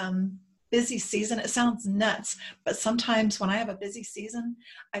really busy season, it sounds nuts, but sometimes when I have a busy season,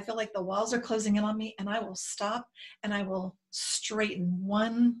 I feel like the walls are closing in on me, and I will stop and I will straighten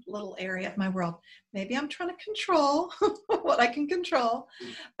one little area of my world. Maybe I'm trying to control what I can control,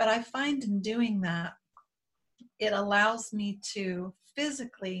 but I find in doing that, it allows me to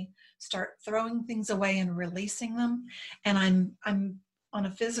physically start throwing things away and releasing them. And I'm on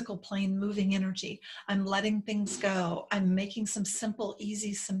a physical plane, moving energy. I'm letting things go. I'm making some simple,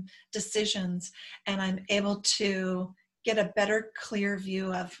 easy, some decisions, and I'm able to get a better, clear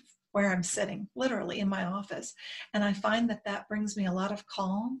view of where I'm sitting, literally in my office. And I find that brings me a lot of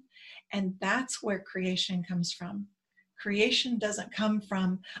calm, and that's where creation comes from. Creation doesn't come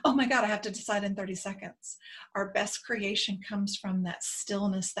from, oh my God, I have to decide in 30 seconds. Our best creation comes from that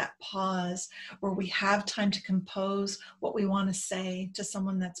stillness, that pause, where we have time to compose what we want to say to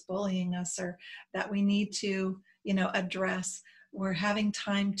someone that's bullying us or that we need to, address. We're having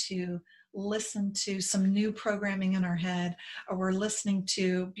time to listen to some new programming in our head, or we're listening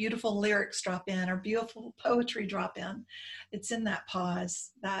to beautiful lyrics drop in or beautiful poetry drop in. It's in that pause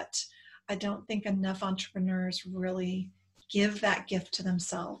that I don't think enough entrepreneurs really give that gift to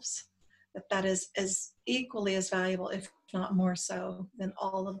themselves, that is as equally as valuable, if not more so, than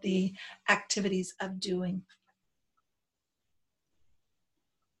all of the activities of doing.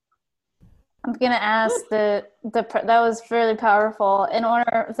 I'm gonna ask that was really powerful. In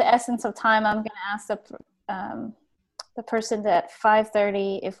order, the essence of time, I'm gonna ask the person at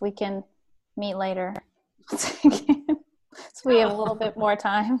 5:30 if we can meet later, so we have a little bit more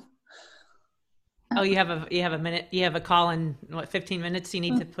time. Oh, you have a minute. You have a call in 15 minutes. You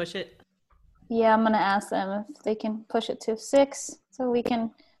need to push it. Yeah, I'm gonna ask them if they can push it to 6, so we can,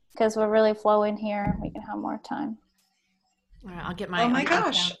 because we're really flowing here. We can have more time. All right, I'll get my. Oh my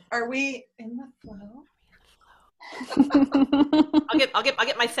gosh, are we in the flow? I'll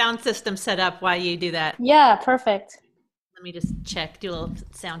get my sound system set up while you do that. Yeah, perfect. Let me just do a little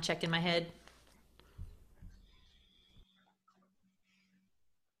sound check in my head.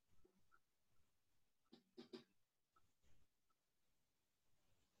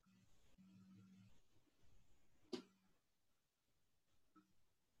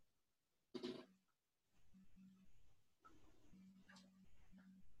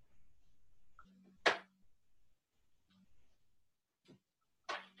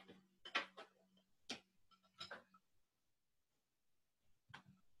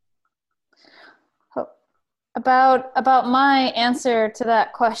 About my answer to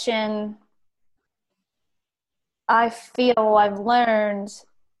that question, I feel I've learned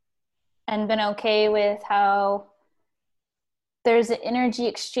and been okay with how there's an energy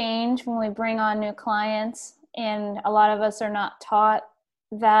exchange when we bring on new clients, And a lot of us are not taught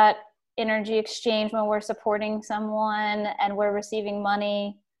that energy exchange when we're supporting someone and we're receiving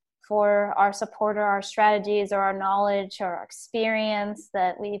money for our support or our strategies or our knowledge or our experience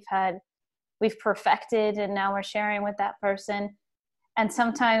that we've perfected, and now we're sharing with that person. And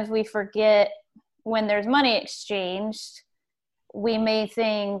sometimes we forget, when there's money exchanged, we may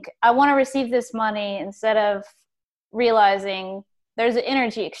think, I want to receive this money, instead of realizing there's an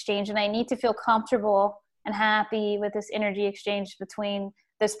energy exchange and I need to feel comfortable and happy with this energy exchange between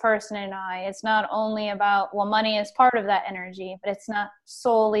this person and I. It's not only about, well, money is part of that energy, but it's not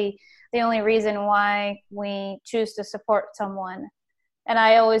solely the only reason why we choose to support someone. And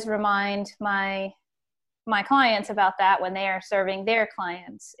I always remind my clients about that when they are serving their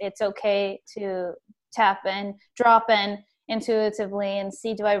clients. It's okay to tap in, drop in intuitively and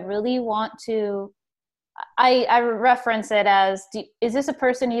see, do I really want to, I reference it as, is this a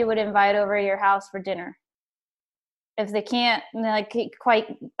person you would invite over your house for dinner? If they can't like quite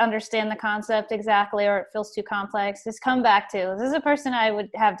understand the concept exactly, or it feels too complex, just come back to, is this a person I would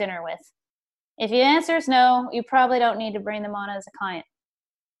have dinner with? If your answer is no, you probably don't need to bring them on as a client.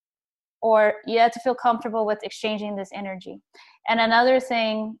 Or you have to feel comfortable with exchanging this energy. And another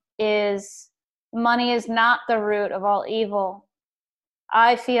thing is, money is not the root of all evil.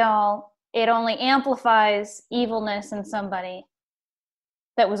 I feel it only amplifies evilness in somebody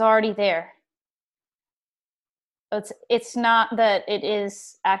that was already there. It's not that it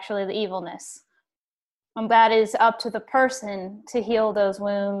is actually the evilness. And that is up to the person to heal those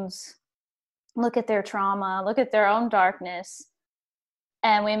wounds, look at their trauma, look at their own darkness.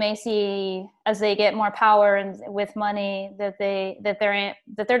 And we may see, as they get more power and with money, that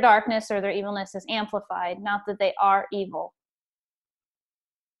their darkness or their evilness is amplified, not that they are evil.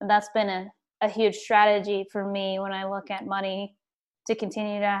 And that's been a huge strategy for me when I look at money, to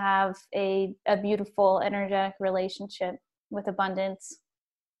continue to have a beautiful, energetic relationship with abundance.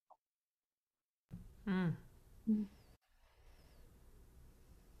 Mm.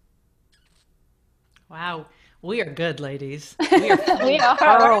 Wow. We are good, ladies. We are We are.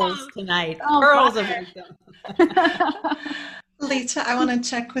 pearls tonight. Oh, Pearls of fire. wisdom. Lita, I want to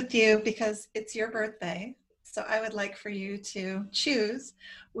check with you because it's your birthday. So I would like for you to choose.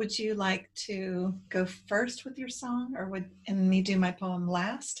 Would you like to go first with your song, and me do my poem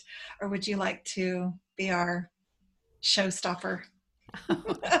last? Or would you like to be our showstopper?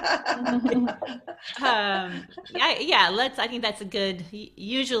 I think that's a good,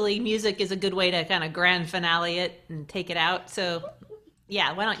 usually music is a good way to kind of grand finale it and take it out. So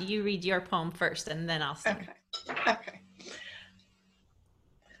yeah, why don't you read your poem first and then I'll sing. Okay.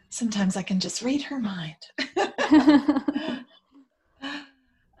 Sometimes I can just read her mind.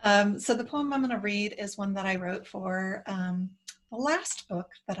 So the poem I'm going to read is one that I wrote for the last book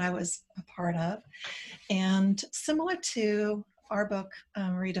that I was a part of. And similar to our book,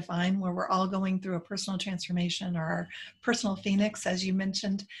 Redefine, where we're all going through a personal transformation, or our personal phoenix, as you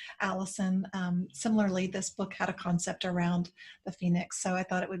mentioned, Allison. Similarly, this book had a concept around the phoenix, so I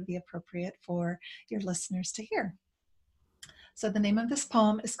thought it would be appropriate for your listeners to hear. So the name of this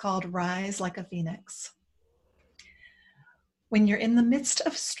poem is called Rise Like a Phoenix. When you're in the midst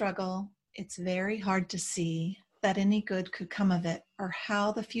of struggle, it's very hard to see that any good could come of it, or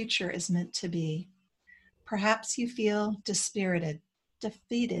how the future is meant to be. Perhaps you feel dispirited,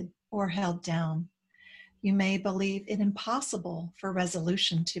 defeated, or held down. You may believe it impossible for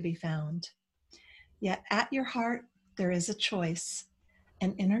resolution to be found. Yet at your heart, there is a choice,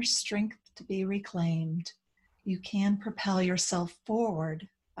 an inner strength to be reclaimed. You can propel yourself forward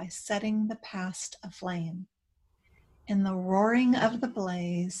by setting the past aflame. In the roaring of the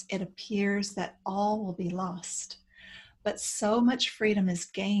blaze, it appears that all will be lost. But so much freedom is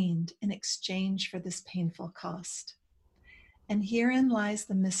gained in exchange for this painful cost. And herein lies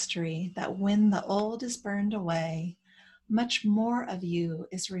the mystery, that when the old is burned away, much more of you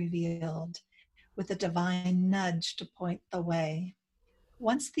is revealed, with a divine nudge to point the way.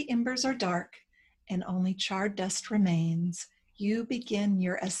 Once the embers are dark and only charred dust remains, you begin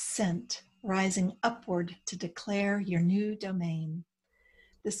your ascent, rising upward to declare your new domain.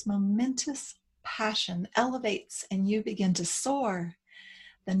 This momentous passion elevates and you begin to soar.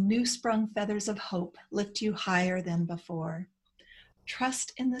 The new sprung feathers of hope lift you higher than before.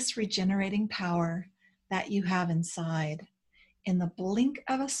 Trust in this regenerating power that you have inside. In the blink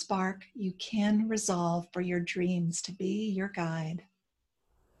of a spark, you can resolve for your dreams to be your guide.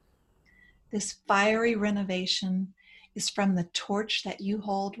 This fiery renovation is from the torch that you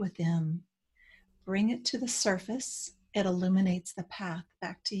hold within. Bring it to the surface. It illuminates the path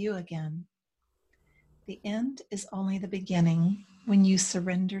back to you again. The end is only the beginning when you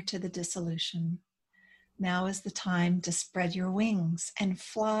surrender to the dissolution. Now is the time to spread your wings and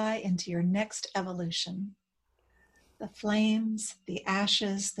fly into your next evolution. The flames, the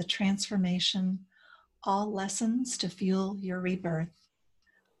ashes, the transformation, all lessons to fuel your rebirth.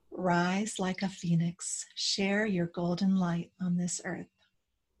 Rise like a phoenix. Share your golden light on this earth.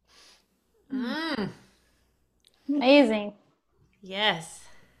 Amazing. Yes.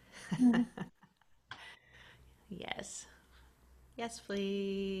 Yes. Yes,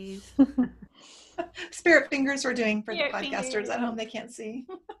 please. Spirit fingers we're doing for Spirit the podcasters fingers. at home. They can't see.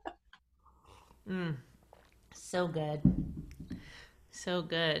 So good. So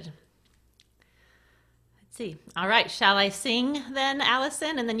good. Let's see. All right. Shall I sing then,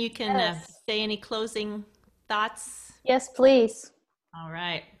 Allison? And then you can Yes. say any closing thoughts. Yes, please. All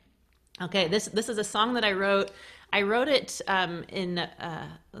right. Okay. This is a song that I wrote. I wrote it in,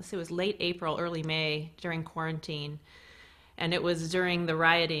 let's see, it was late April, early May during quarantine. And it was during the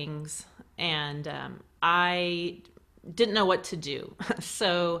riotings. And I didn't know what to do.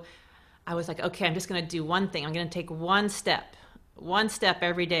 So I was like, okay, I'm just going to do one thing. I'm going to take one step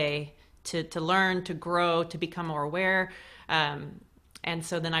every day to learn, to grow, to become more aware. And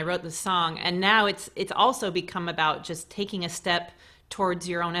so then I wrote the song, and now it's also become about just taking a step towards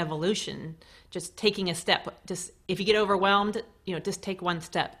your own evolution, just taking a step. Just if you get overwhelmed, just take one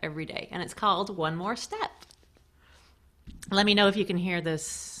step every day. And it's called One More Step. Let me know if you can hear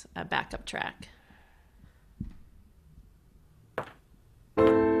this backup track.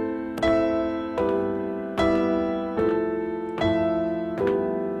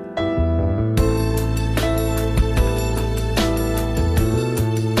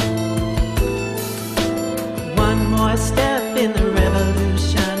 One more step in the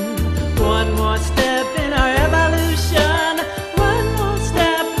revolution. One more step in our evolution. One more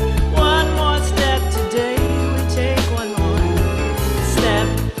step. One more step. Today we take one more step.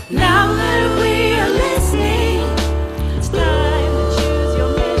 Now that we are listening, it's time to choose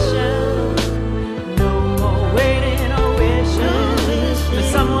your mission. No more waiting or wishing for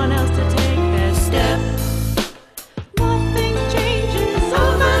someone else to take that step. Nothing changes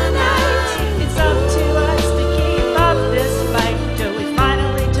overnight. It's up to us to keep up this fight till we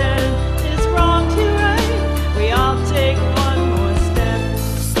finally turn this wrong to right. We all take one more step.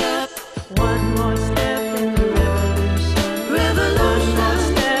 One more step in the revolution. One more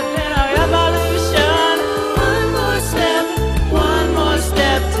step in our evolution. One more step. One more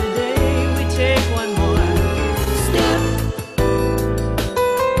step. Today we take one more step.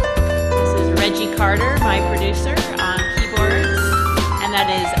 This is Reggie Carter, my producer, on keyboards, and that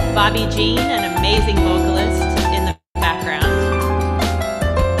is Bobby Jean, an amazing vocalist, in the background.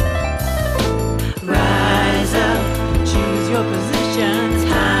 Rise up, choose your position.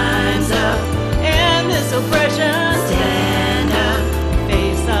 Time's up, end this oppression. Stand up,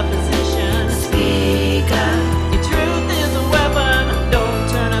 face opposition. Speak up. Your truth is a weapon. Don't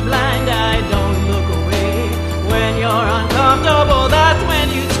turn a blind eye. Don't look away. When you're uncomfortable, that's when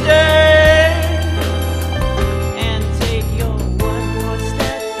you stay. And take your one more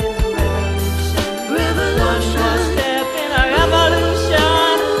step in the revolution. One more step in our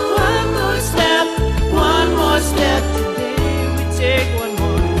evolution. One more step. One more step. Today we take one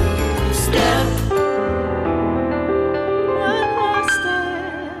more step. One more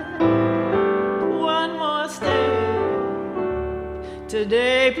step. One more step.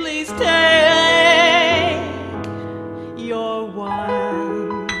 Today please take your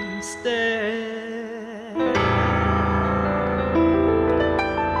one step.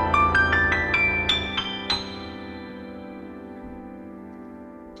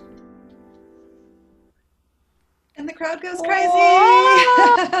 And the crowd goes crazy.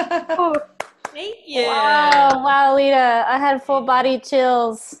 Whoa! Thank you. Wow, Lita, I had full body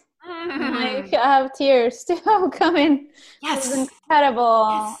chills. Mm. Like, I have tears still coming. This is Yes. incredible.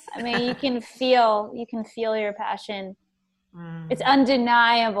 Yes. I mean, you can feel your passion. Mm. It's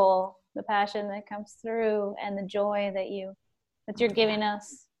undeniable, the passion that comes through and the joy that you're giving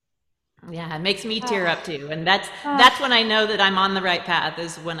us. Yeah, it makes me tear up too, and that's when I know that I'm on the right path.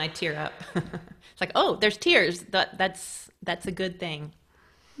 Is when I tear up. It's like, oh, there's tears. That's a good thing.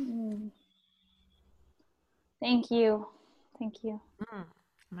 Thank you. Thank you.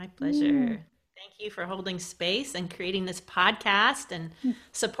 My pleasure. Thank you for holding space and creating this podcast and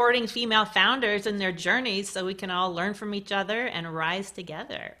supporting female founders in their journeys so we can all learn from each other and rise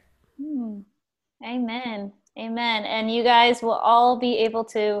together. Amen. Amen. And you guys will all be able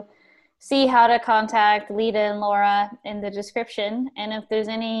to see how to contact Lita and Laura in the description. And if there's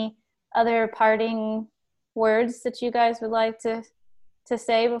any other parting words that you guys would like to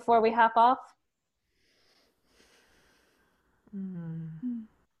say before we hop off.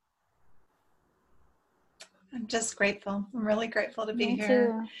 I'm just grateful. I'm really grateful to be Me here.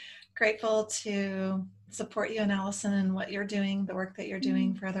 too. Grateful to support you and Allison and what you're doing, the work that you're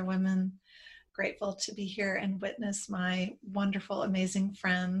doing for other women. Grateful to be here and witness my wonderful, amazing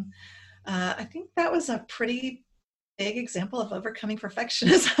friend. I think that was a pretty big example of overcoming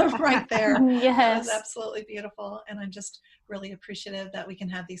perfectionism right there. That was Yes. absolutely beautiful. And I'm just really appreciative that we can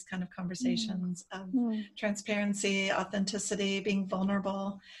have these kind of conversations of transparency, authenticity, being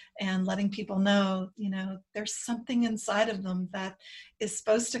vulnerable, and letting people know, there's something inside of them that is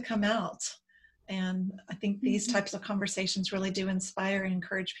supposed to come out. And I think these types of conversations really do inspire and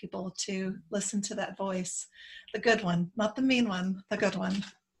encourage people to listen to that voice, the good one, not the mean one, the good one.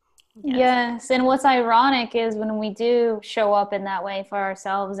 Yes. And what's ironic is when we do show up in that way for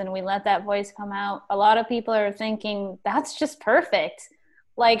ourselves and we let that voice come out, a lot of people are thinking that's just perfect.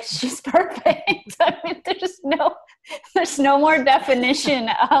 Like, she's perfect. I mean, there's no more definition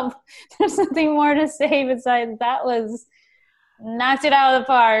of, there's nothing more to say besides that was knocked it out of the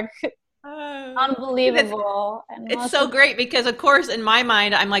park. Unbelievable. It's so great because, of course, in my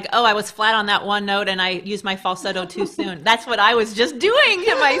mind, I'm like, oh, I was flat on that one note and I used my falsetto too soon. That's what I was just doing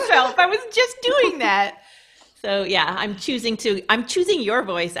to myself. I was just doing that. So yeah, I'm choosing your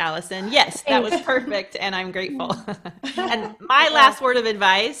voice, Allison. Yes, that was perfect, and I'm grateful. And my last word of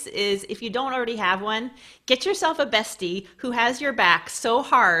advice is, if you don't already have one, get yourself a bestie who has your back so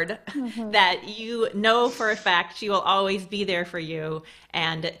hard that you know for a fact she will always be there for you,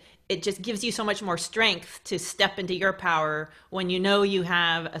 and it just gives you so much more strength to step into your power when you know you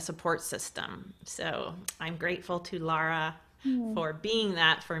have a support system. So I'm grateful to Lara for being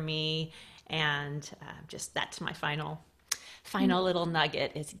that for me. And just that's my final little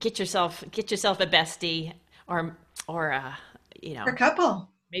nugget is get yourself a bestie or a couple,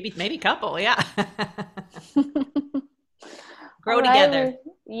 maybe couple, yeah. Grow right. together.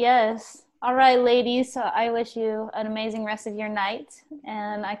 Yes. All right, ladies. So I wish you an amazing rest of your night,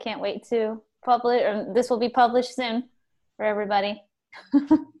 and I can't wait to publish. This will be published soon for everybody.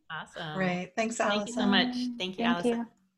 Awesome. Great. Thanks, Allison. Thank you so much. Thank you, Allison.